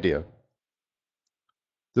trading idea.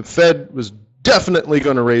 The Fed was definitely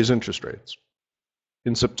going to raise interest rates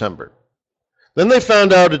in September. Then they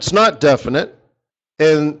found out it's not definite,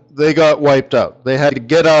 and they got wiped out. They had to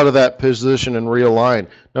get out of that position and realign.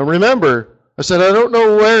 Now remember, I said, I don't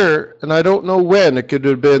know where and I don't know when. It could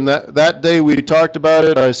have been that day we talked about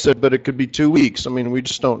it. I said, but it could be 2 weeks. I mean, we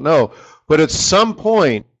just don't know. But at some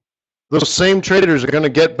point, those same traders are going to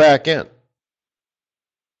get back in.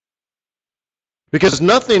 Because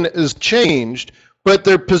nothing has changed, but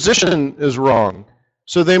their position is wrong.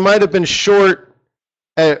 So they might have been short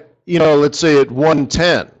at, you know, let's say at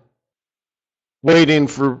 110, waiting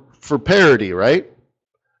for parity, right?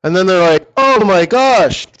 And then they're like, oh my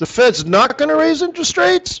gosh, the Fed's not going to raise interest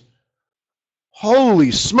rates?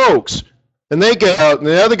 Holy smokes. And they get out, and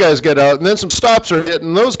the other guys get out, and then some stops are hit,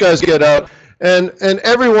 and those guys get out, and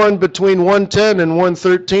everyone between 110 and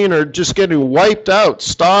 113 are just getting wiped out.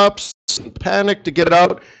 Stops, and panic to get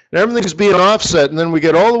out, and everything's being offset, and then we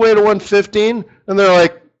get all the way to 115, and they're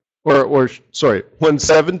like, sorry,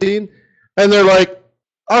 117, and they're like,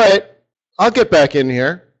 all right, I'll get back in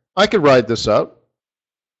here. I could ride this out.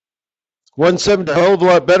 170 a hell of a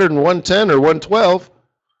lot better than 110 or 112,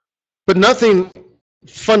 but nothing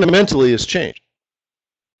fundamentally has changed.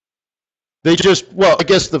 They just, well, I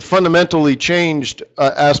guess the fundamentally changed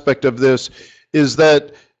aspect of this is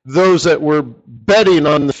that those that were betting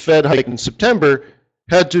on the Fed hike in September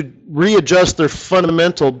had to readjust their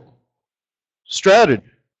fundamental strategy.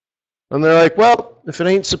 And they're like, well, if it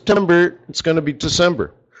ain't September, it's going to be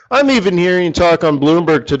December. I'm even hearing talk on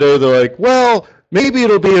Bloomberg today, they're like, well, maybe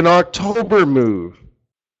it'll be an October move.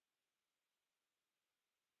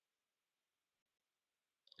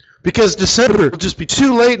 Because December will just be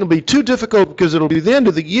too late and it'll be too difficult because it'll be the end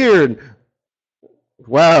of the year. And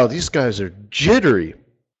wow, these guys are jittery.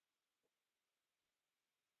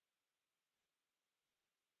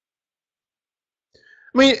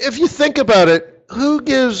 I mean, if you think about it, who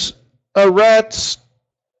gives a rat's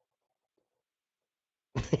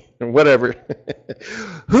whatever?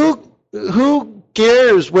 Who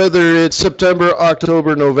cares whether it's September,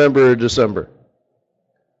 October, November, or December?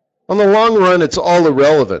 On the long run, it's all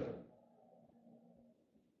irrelevant.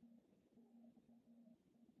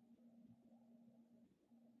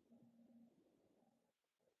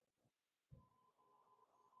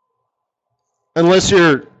 Unless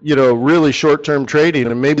you're, really short-term trading,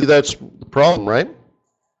 and maybe that's the problem, right?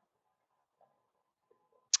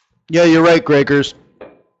 Yeah, you're right, Gregors.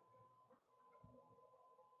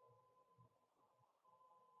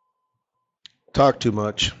 Talk too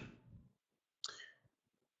much.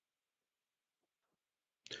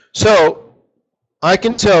 So, I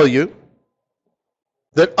can tell you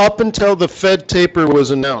that up until the Fed taper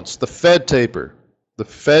was announced, the Fed taper,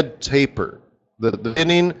 the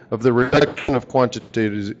beginning of the reduction of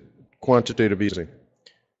quantitative easing.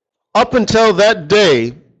 Up until that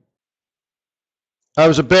day, I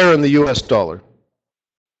was a bear in the US dollar.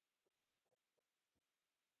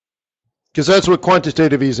 Because that's what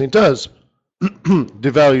quantitative easing does,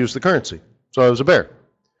 devalues the currency. So I was a bear.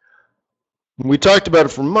 We talked about it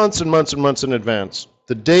for months and months and months in advance.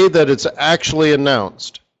 The day that it's actually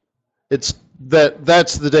announced, that's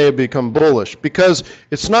the day it become bullish. Because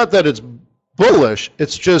it's not that it's bullish,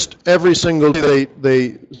 it's just every single day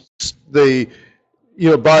they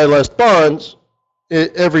buy less bonds,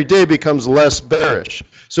 every day becomes less bearish.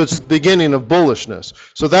 So it's the beginning of bullishness.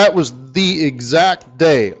 So that was the exact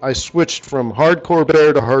day I switched from hardcore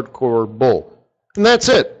bear to hardcore bull. And that's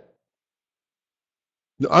it.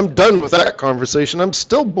 I'm done with that conversation. I'm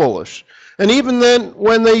still bullish. And even then,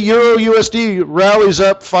 when the Euro USD rallies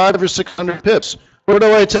up 500 or 600 pips, what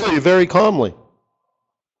do I tell you very calmly?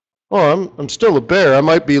 Oh, I'm still a bear. I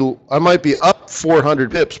might be up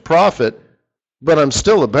 400 pips profit, but I'm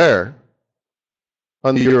still a bear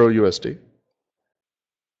on the Euro USD.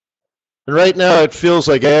 And right now, it feels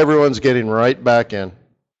like everyone's getting right back in.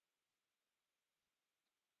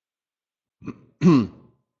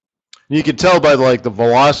 You can tell by the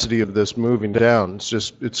velocity of this moving down.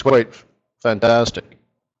 It's quite fantastic.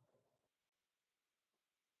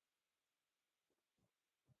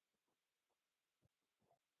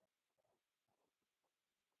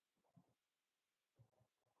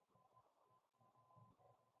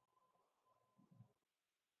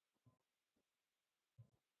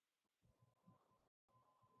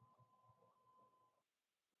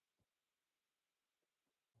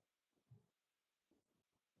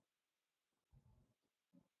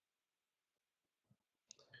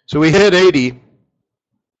 So we hit 80,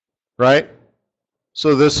 right?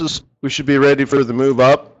 So we should be ready for the move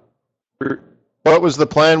up. What was the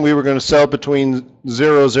plan? We were going to sell between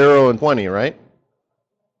 0, 0, and 20, right?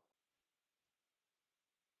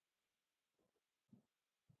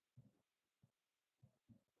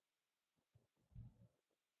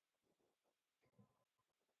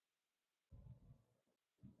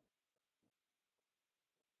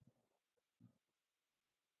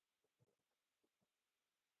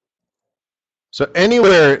 So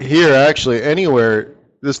anywhere here, actually, anywhere,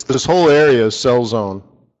 this whole area is sell zone.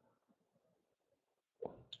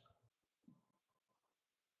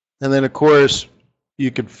 And then, of course, you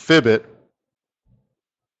could fib it,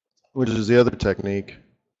 which is the other technique.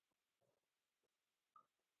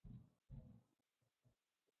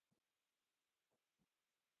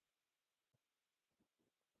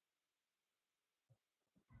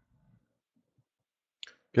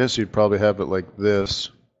 Guess you'd probably have it like this.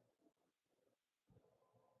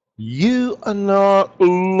 You are not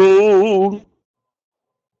alone.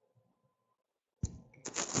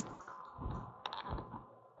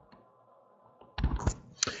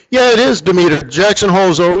 Yeah, it is, Demeter. Jackson Hole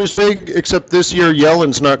is always big, except this year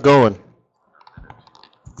Yellen's not going.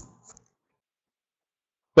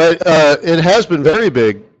 But it has been very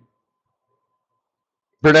big.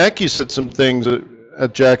 Bernanke said some things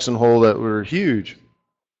at Jackson Hole that were huge.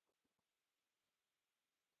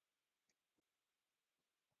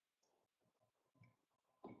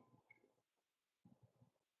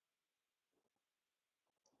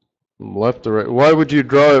 From left to right. Why would you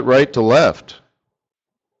draw it right to left?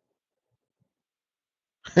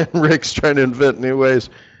 Rick's trying to invent new ways.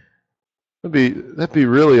 That'd be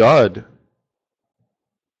really odd.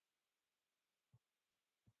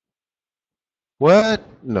 What?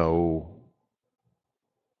 No.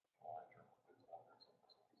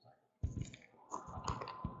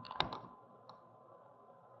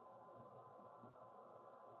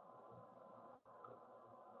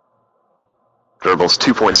 Durables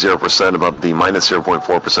 2.0% above the minus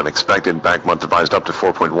 0.4% expected. Back month revised up to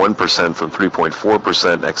 4.1% from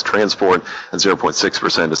 3.4% ex transport, and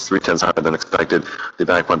 0.6% is 0.3 higher than expected. The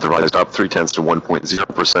back month revised up 0.3 to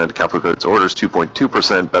 1.0%. Capital goods orders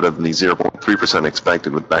 2.2% better than the 0.3%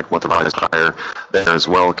 expected, with back month revised higher there as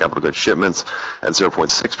well. Capital goods shipments at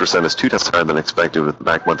 0.6% is 0.2 higher than expected, with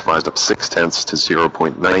back month revised up 0.6 to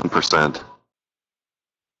 0.9%.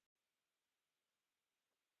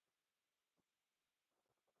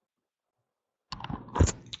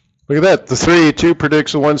 Look at that. The 382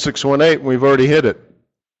 predicts a 1618, and we've already hit it.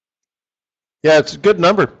 Yeah, it's a good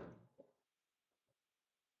number.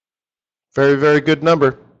 Very, very good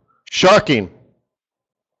number. Shocking.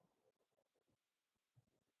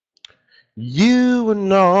 You are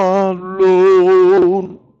not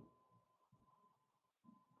alone.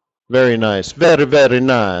 Very nice. Very, very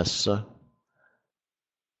nice. And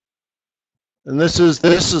this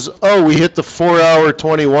is, oh, we hit the 4-hour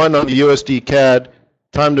 21 on the USD CAD.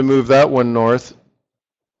 Time to move that one north.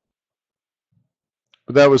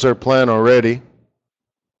 But that was our plan already.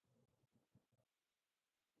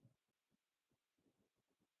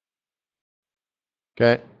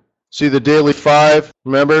 Okay. See the daily 5?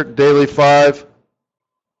 Remember, daily 5.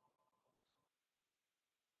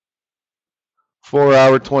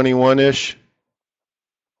 4-hour 21-ish.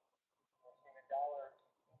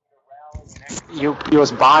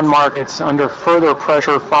 U.S. bond markets under further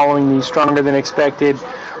pressure following these stronger than expected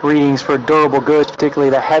readings for durable goods, particularly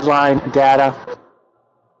the headline data.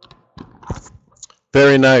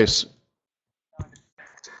 Very nice.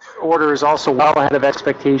 Orders also well ahead of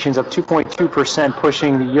expectations of 2.2%,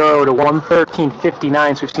 pushing the euro to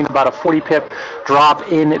 113.59. So we've seen about a 40 pip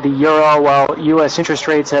drop in the euro, while U.S. interest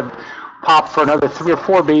rates have popped for another 3 or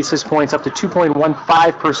 4 basis points, up to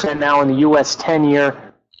 2.15% now in the U.S. 10-year.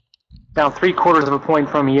 Down 3/4 of a point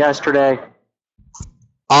from yesterday.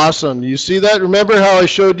 Awesome. You see that? Remember how I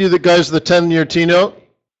showed you the guys the 10-year T-note?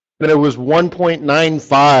 And it was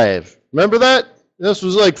 1.95. Remember that? This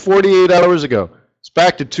was like 48 hours ago. It's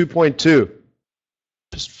back to 2.2.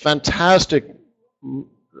 Just fantastic.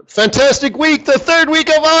 Fantastic week, the 3rd week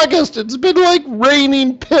of August. It's been like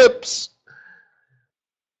raining pips.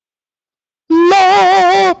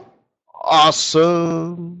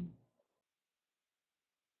 Awesome.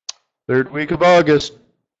 3rd week of August,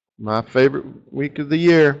 my favorite week of the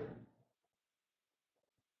year.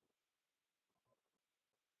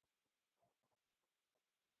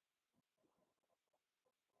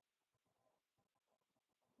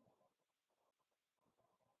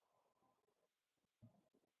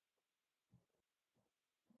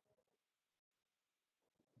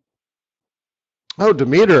 Oh,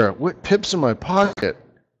 Demeter, what pips in my pocket?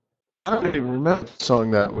 I don't even remember what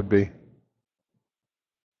song that would be.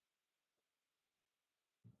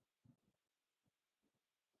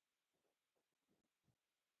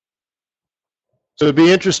 So it'd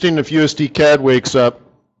be interesting if USD CAD wakes up.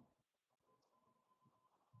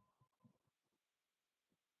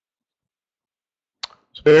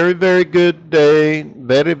 It's a very, very good day.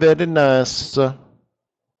 Very, very nice.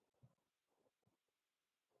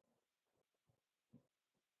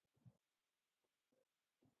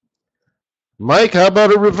 Mike, how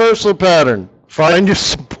about a reversal pattern? Find your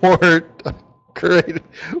support, create,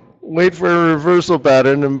 wait for a reversal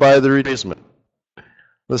pattern, and buy the retracement.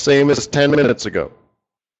 The same as 10 minutes ago.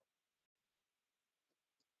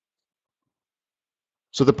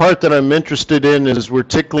 So the part that I'm interested in is we're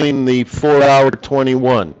tickling the 4-hour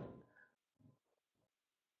 21.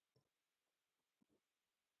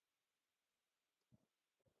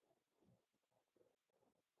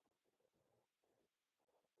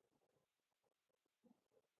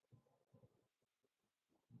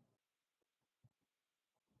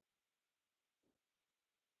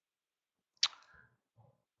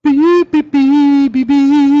 Beep, beep, beep, beep,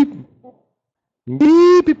 beep.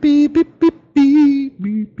 Beep, beep, beep, beep, beep, beep,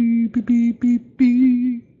 beep, beep, beep, beep,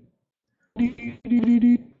 beep.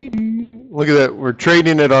 Look at that. We're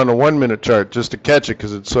trading it on a 1 minute chart just to catch it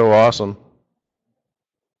because it's so awesome.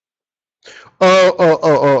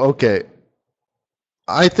 Okay.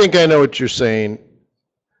 I think I know what you're saying.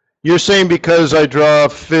 You're saying because I draw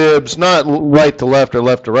fibs, not right to left or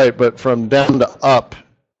left to right, but from down to up.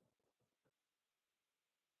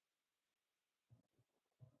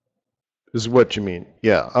 Is what you mean.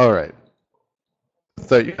 Yeah, all right. I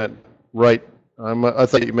thought you meant right. I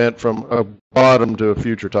thought you meant from a bottom to a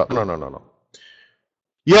future top. No.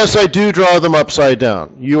 Yes, I do draw them upside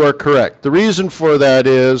down. You are correct. The reason for that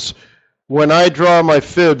is when I draw my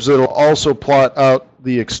fibs, it'll also plot out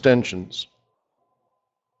the extensions.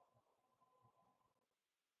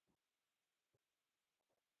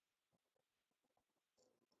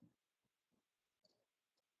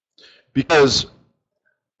 Because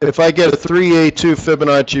if I get a 3A2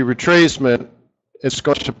 Fibonacci retracement, it's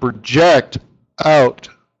going to project out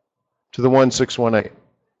to the 1618.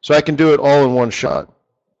 So I can do it all in one shot.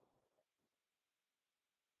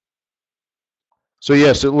 So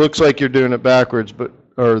yes, it looks like you're doing it backwards,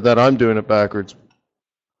 or that I'm doing it backwards.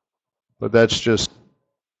 But that's just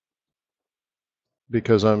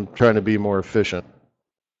because I'm trying to be more efficient.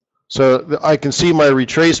 So I can see my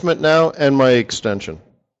retracement now and my extension.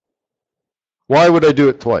 Why would I do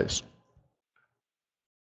it twice?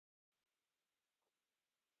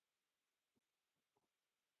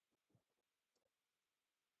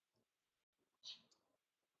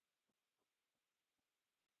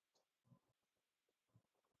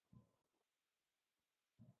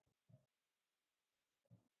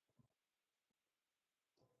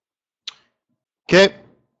 Okay.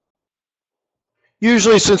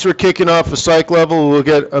 Usually since we're kicking off a psych level, we'll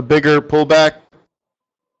get a bigger pullback.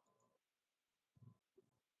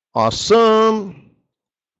 Awesome.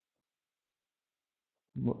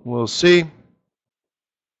 We'll see.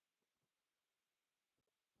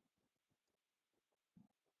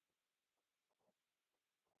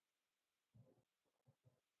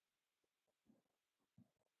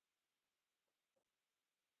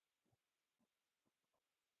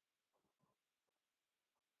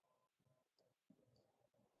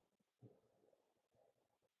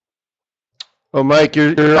 Oh, Mike,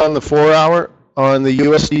 you're on the 4 hour on the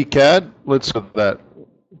USD CAD. Let's look at that.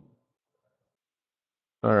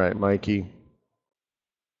 All right, Mikey.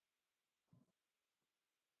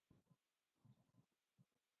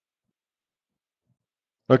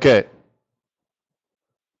 Okay.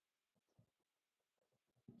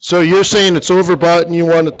 So you're saying it's overbought and you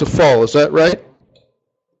want it to fall, is that right?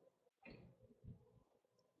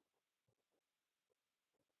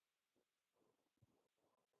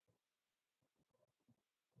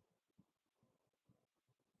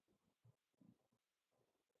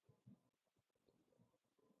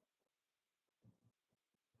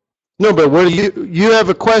 No, but what do you have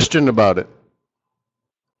a question about it?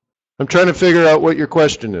 I'm trying to figure out what your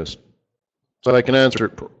question is so I can answer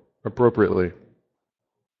it appropriately.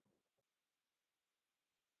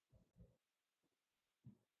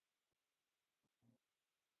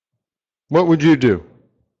 What would you do?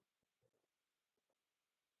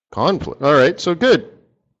 Conflict. All right, so good.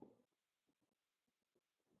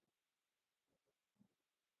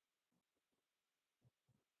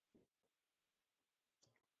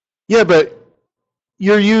 Yeah, but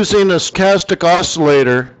you're using a stochastic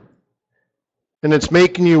oscillator and it's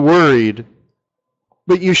making you worried,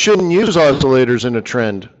 but you shouldn't use oscillators in a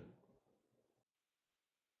trend.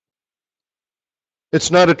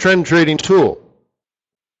 It's not a trend trading tool.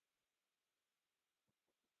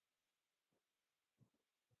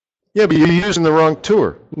 Yeah, but you're using the wrong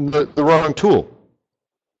tool. The wrong tool.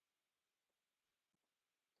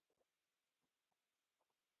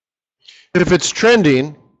 If it's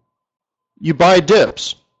trending, you buy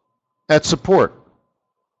dips at support.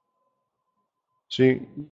 So you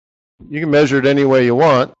can measure it any way you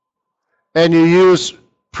want. And you use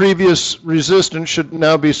previous resistance should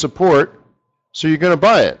now be support, so you're going to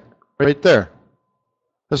buy it right there.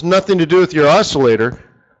 Has nothing to do with your oscillator.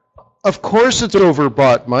 Of course it's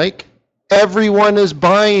overbought, Mike. Everyone is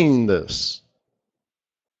buying this.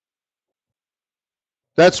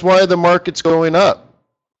 That's why the market's going up.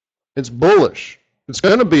 It's bullish. It's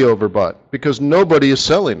going to be overbought because nobody is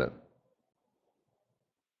selling it.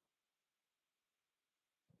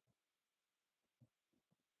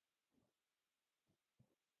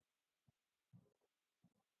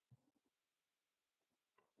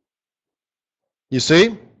 You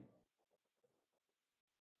see?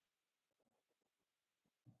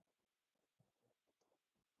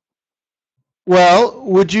 Well,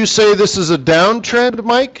 would you say this is a downtrend,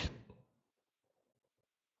 Mike?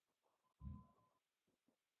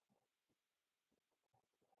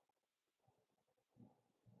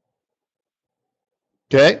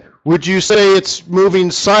 Okay. Would you say it's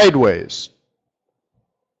moving sideways?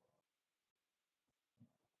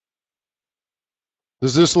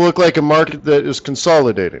 Does this look like a market that is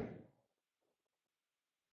consolidating?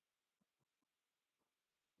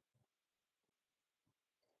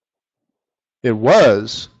 It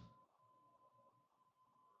was.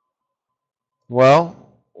 Well,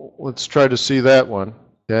 let's try to see that one.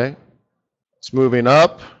 Okay. It's moving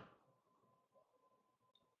up.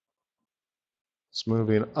 It's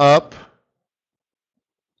moving up.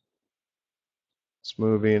 It's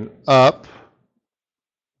moving up.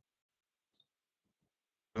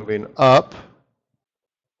 Moving up.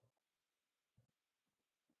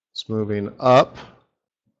 It's moving up.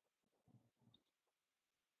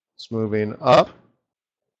 It's moving up.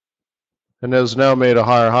 And has now made a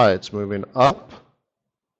higher high. It's moving up.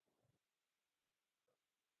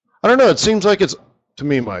 I don't know. It seems like it's to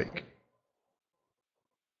me, Mike.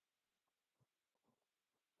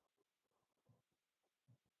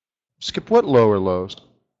 Skip what lower lows?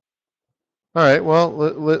 All right. Well,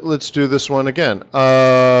 let's do this one again.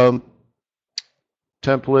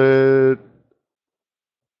 Template.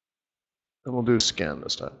 And we'll do scan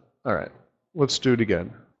this time. All right. Let's do it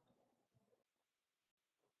again.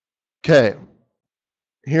 Okay.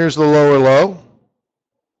 Here's the lower low.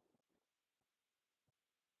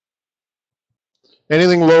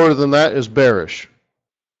 Anything lower than that is bearish.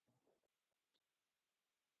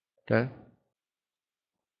 Okay.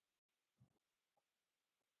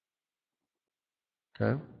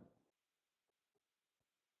 Okay.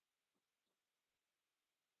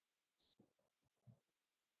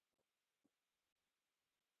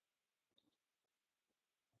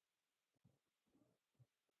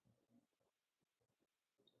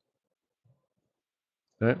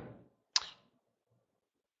 Okay.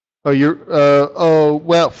 Oh, oh,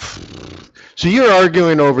 well, so you're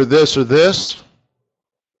arguing over this or this?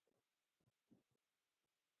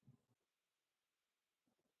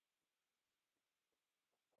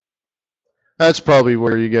 That's probably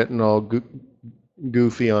where you're getting all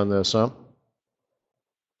goofy on this, huh?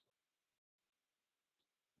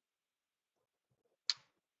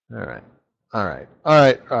 All right. All right. All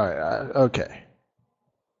right. All right. Okay.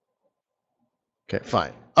 Okay,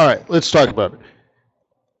 fine. All right, let's talk about it.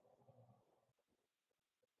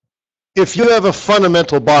 If you have a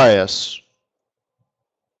fundamental bias,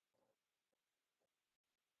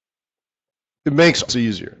 it makes it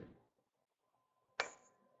easier.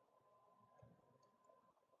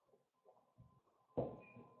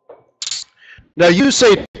 Now you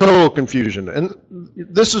say total confusion, and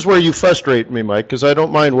this is where you frustrate me, Mike, because I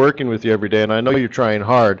don't mind working with you every day, and I know you're trying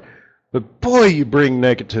hard, but boy, you bring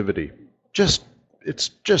negativity. It's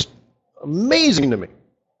just amazing to me.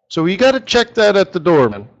 So you got to check that at the door,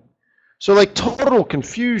 man. So like total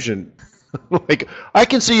confusion, like I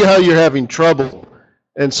can see how you're having trouble,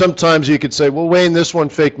 and sometimes you could say, well, Wayne, this one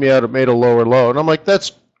faked me out, it made a lower low, and I'm like,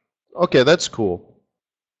 that's okay, that's cool.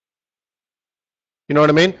 You know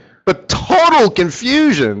what I mean? But total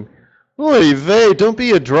confusion, oy vey, don't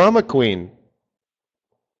be a drama queen.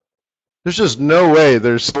 There's just no way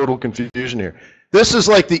there's total confusion here. This is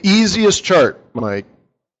like the easiest chart, Mike.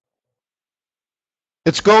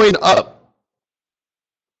 It's going up.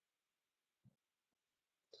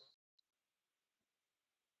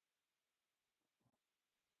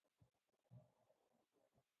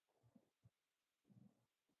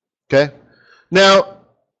 Okay? Now,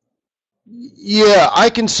 yeah, I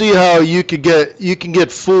can see how you can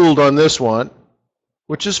get fooled on this one,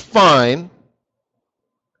 which is fine.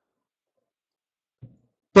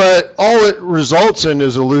 But all it results in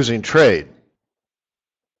is a losing trade.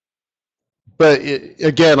 But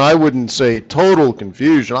again, I wouldn't say total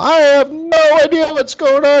confusion. I have no idea what's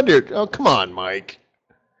going on here. Oh, come on, Mike.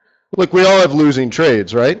 Look, we all have losing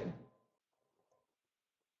trades, right?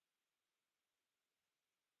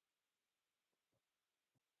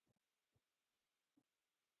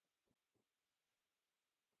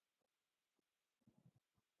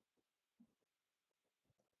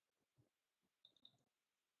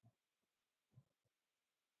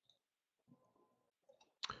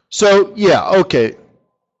 So, yeah, okay.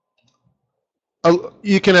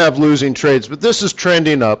 You can have losing trades, but this is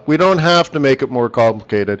trending up. We don't have to make it more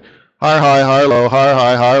complicated. Higher high, higher low, higher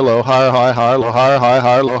high, higher low, higher high, higher low, higher high,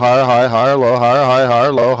 higher low, higher high, higher low, higher high,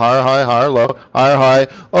 higher low, higher high, higher low, higher high.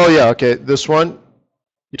 Oh yeah, okay, this one,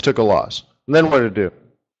 you took a loss. And then what did it do?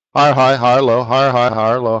 Higher high, higher low, higher high,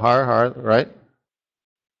 higher low, higher high, right?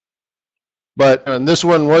 But and this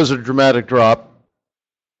one was a dramatic drop.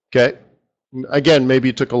 Okay. Again, maybe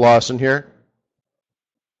you took a loss in here.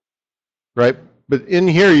 Right? But in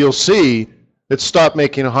here, you'll see it stopped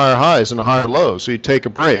making higher highs and higher lows. So you take a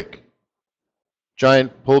break.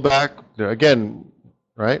 Giant pullback. Again,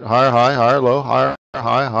 right? Higher high, higher low, higher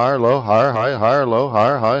high, higher low, higher high, higher low,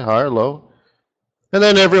 higher high, higher low. And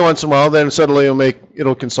then every once in a while, then suddenly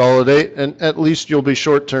it'll consolidate, and at least you'll be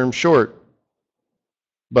short-term short.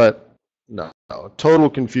 But no, total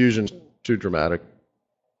confusion is too dramatic.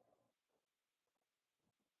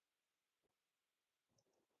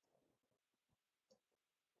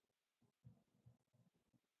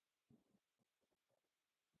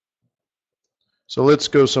 So let's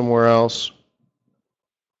go somewhere else.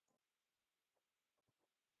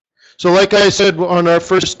 So like I said on our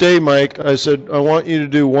first day, Mike, I said, I want you to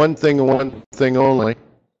do one thing and one thing only.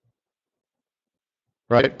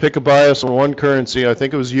 Right? Pick a bias on one currency. I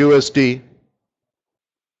think it was USD.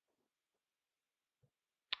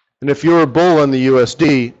 And if you're a bull on the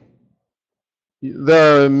USD,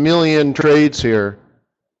 there are a million trades here.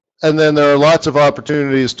 And then there are lots of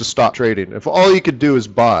opportunities to stop trading. If all you could do is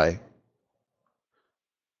buy,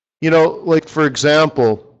 you know, like for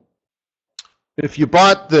example, if you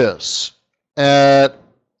bought this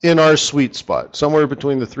in our sweet spot, somewhere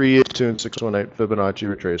between the 382 and 618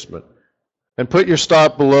 Fibonacci retracement, and put your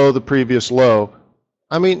stop below the previous low,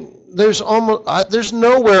 I mean, there's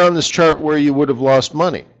nowhere on this chart where you would have lost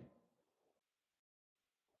money.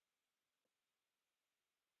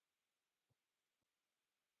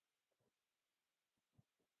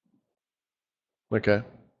 Okay.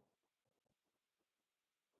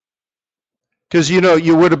 Because you know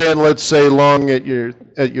you would have been, let's say, long at your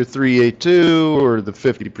 382 or the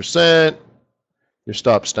 50%. Your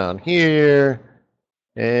stop's down here,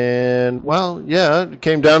 and well, yeah, it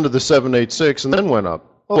came down to the 786 and then went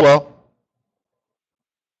up. Oh well.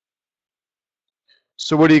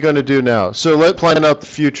 So what are you going to do now? So let's plan out the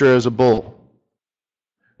future as a bull.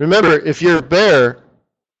 Remember, if you're a bear,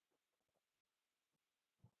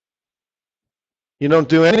 you don't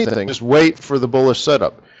do anything. Just wait for the bullish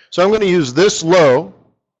setup. So I'm going to use this low,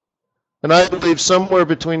 and I believe somewhere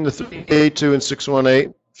between the 382 and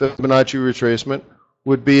 618 Fibonacci retracement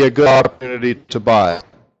would be a good opportunity to buy.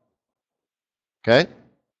 Okay?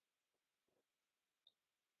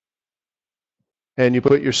 And you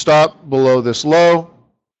put your stop below this low.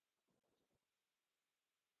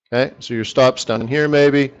 Okay? So your stop's down here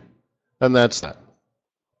maybe, and that's that.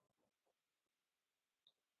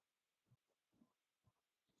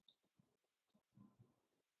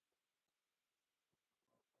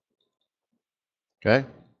 Okay?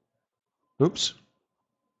 Oops.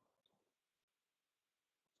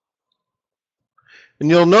 And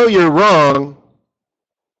you'll know you're wrong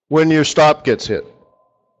when your stop gets hit.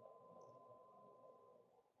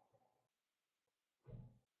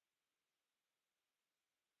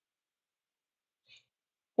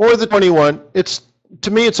 Or the 21.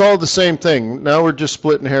 To me, it's all the same thing. Now we're just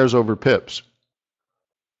splitting hairs over pips.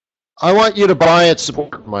 I want you to buy at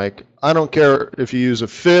support, Mike. I don't care if you use a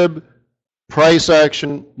fib, price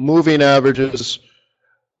action, moving averages,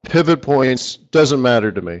 pivot points, doesn't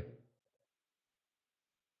matter to me.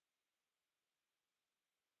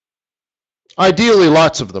 Ideally,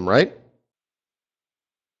 lots of them, right?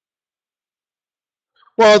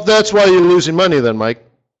 Well, that's why you're losing money then, Mike.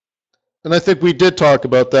 And I think we did talk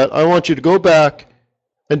about that. I want you to go back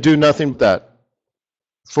and do nothing but that.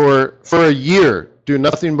 For a year, do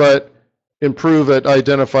nothing but improve at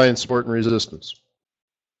identifying support and resistance.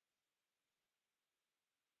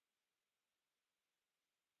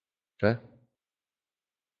 Okay?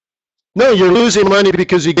 No, you're losing money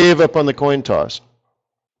because you gave up on the coin toss.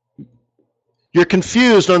 You're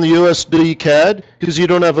confused on the USD CAD because you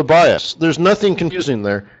don't have a bias. There's nothing confusing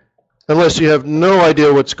there unless you have no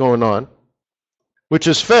idea what's going on, which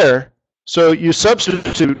is fair. So you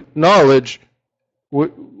substitute knowledge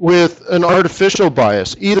with an artificial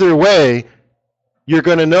bias. Either way, you're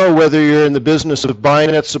going to know whether you're in the business of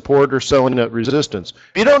buying at support or selling at resistance.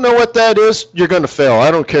 If you don't know what that is, you're going to fail. I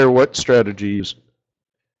don't care what strategy you use.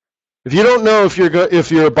 If you don't know if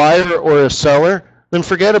you're a buyer or a seller, then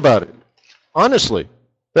forget about it. Honestly,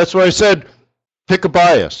 that's why I said pick a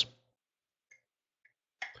bias.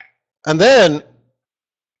 And then,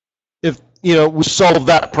 if we solve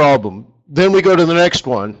that problem, then we go to the next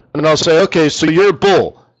one, and I'll say, okay, so you're a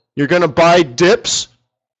bull. You're going to buy dips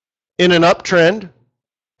in an uptrend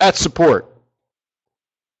at support.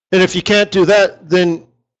 And if you can't do that, then,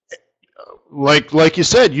 like you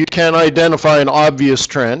said, you can't identify an obvious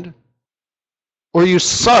trend, or you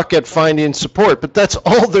suck at finding support. But that's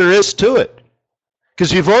all there is to it.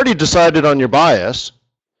 because you've already decided on your bias.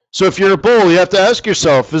 So if you're a bull, you have to ask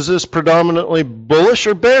yourself, is this predominantly bullish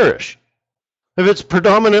or bearish? If it's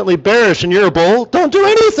predominantly bearish and you're a bull, don't do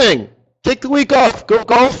anything. Take the week off, go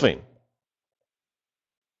golfing.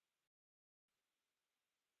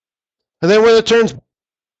 And then when it turns,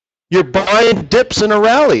 you're buying dips in a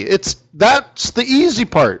rally. That's the easy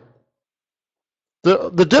part.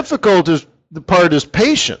 The difficult part is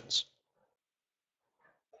patience.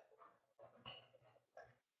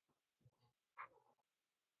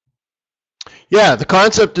 Yeah, the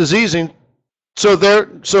concept is easy. So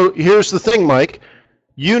here's the thing, Mike.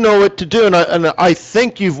 You know what to do, and I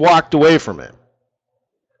think you've walked away from it.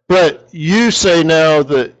 But you say now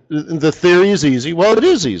that the theory is easy. Well, it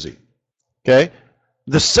is easy. Okay?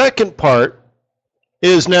 The second part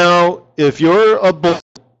is now, if you're a bull,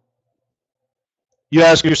 you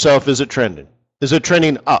ask yourself, is it trending? Is it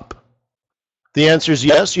trending up? The answer is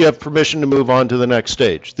yes. You have permission to move on to the next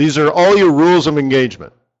stage. These are all your rules of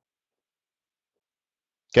engagement.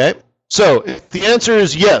 Okay? So if the answer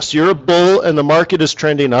is yes, you're a bull and the market is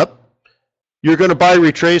trending up, you're going to buy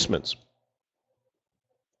retracements.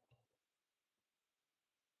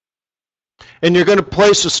 And you're going to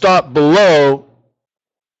place a stop below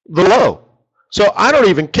the low. So I don't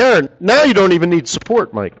even care. Now you don't even need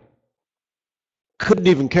support, Mike. Couldn't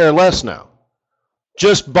even care less now.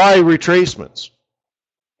 Just buy retracements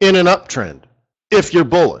in an uptrend if you're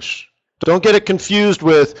bullish. Don't get it confused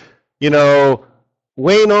with,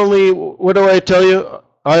 Wayne only, what do I tell you?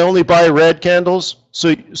 I only buy red candles.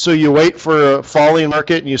 So you wait for a falling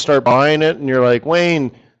market and you start buying it and you're like, Wayne,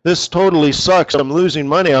 this totally sucks. I'm losing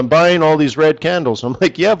money. I'm buying all these red candles. I'm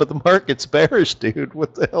like, yeah, but the market's bearish, dude.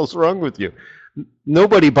 What the hell's wrong with you?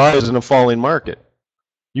 Nobody buys in a falling market.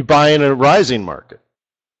 You buy in a rising market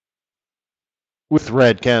with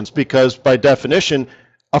red candles because by definition,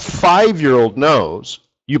 a 5-year-old knows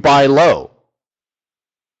you buy low.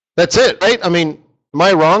 That's it, right? I mean, am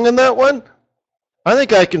I wrong in that one? I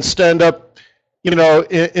think I can stand up, in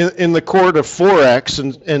the court of Forex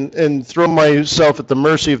and throw myself at the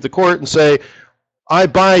mercy of the court and say, I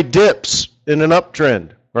buy dips in an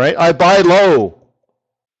uptrend, right? I buy low.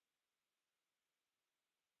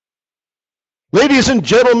 Ladies and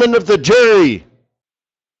gentlemen of the jury,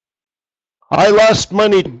 I lost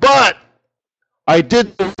money, but I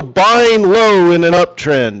did buying low in an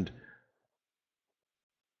uptrend.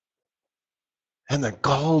 And the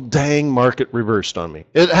gall dang market reversed on me.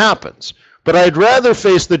 It happens. But I'd rather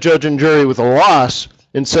face the judge and jury with a loss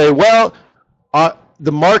and say, well,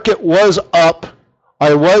 the market was up,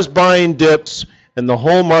 I was buying dips, and the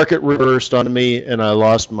whole market reversed on me, and I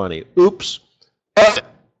lost money. Oops. But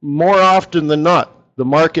more often than not, the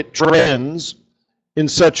market trends in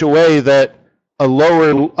such a way that a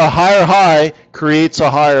higher high creates a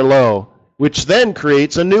higher low, which then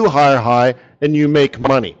creates a new higher high, and you make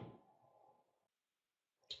money.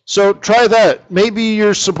 So try that. Maybe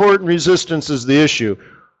your support and resistance is the issue.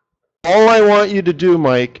 All I want you to do,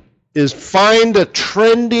 Mike, is find a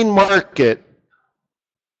trending market,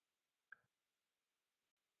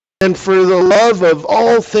 and for the love of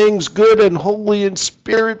all things good and holy and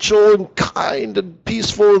spiritual and kind and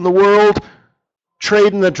peaceful in the world,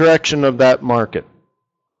 trade in the direction of that market.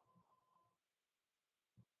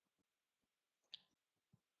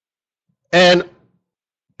 And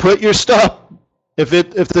put your stop. If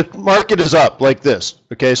the market is up like this,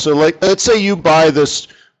 okay, so let's say you buy this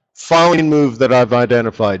following move that I've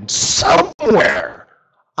identified somewhere,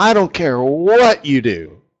 I don't care what you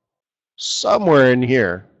do, somewhere in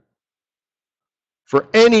here, for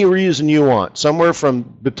any reason you want, somewhere from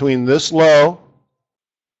between this low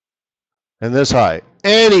and this high,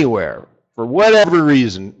 anywhere, for whatever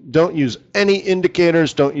reason, don't use any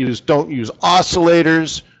indicators, don't use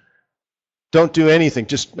oscillators, don't do anything.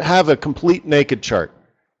 Just have a complete naked chart.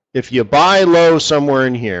 If you buy low somewhere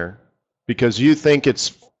in here because you think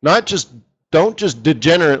it's don't just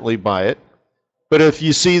degenerately buy it, but if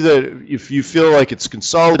you feel like it's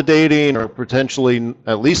consolidating or potentially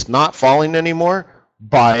at least not falling anymore,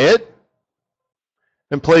 buy it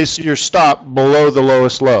and place your stop below the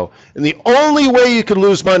lowest low. And the only way you can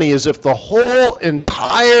lose money is if the whole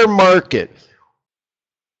entire market,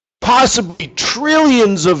 possibly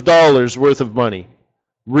trillions of dollars worth of money,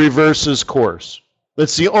 reverses course.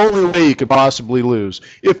 That's the only way you could possibly lose.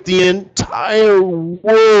 If the entire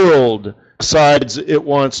world decides it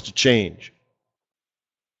wants to change.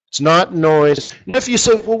 It's not noise. And if you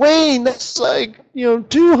say, well, Wayne, that's like,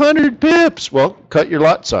 200 pips. Well, cut your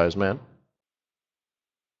lot size, man.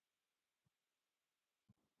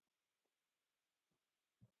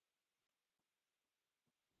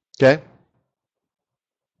 Okay?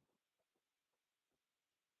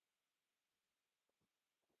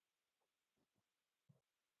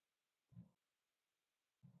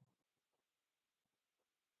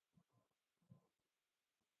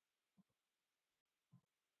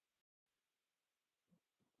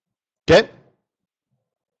 Okay?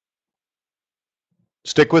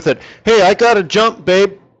 Stick with it. Hey, I got to jump,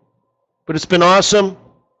 babe, but it's been awesome.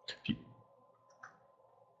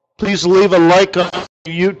 Please leave a like on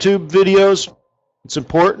YouTube videos. It's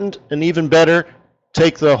important, and even better,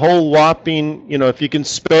 take the whole whopping, if you can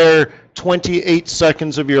spare 28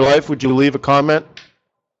 seconds of your life, would you leave a comment?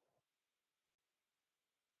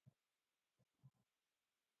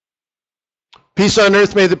 Peace on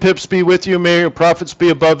earth, may the pips be with you, may your profits be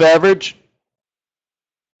above average.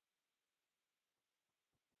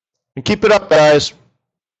 And keep it up, guys.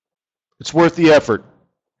 It's worth the effort.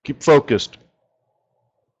 Keep focused.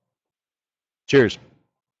 Cheers.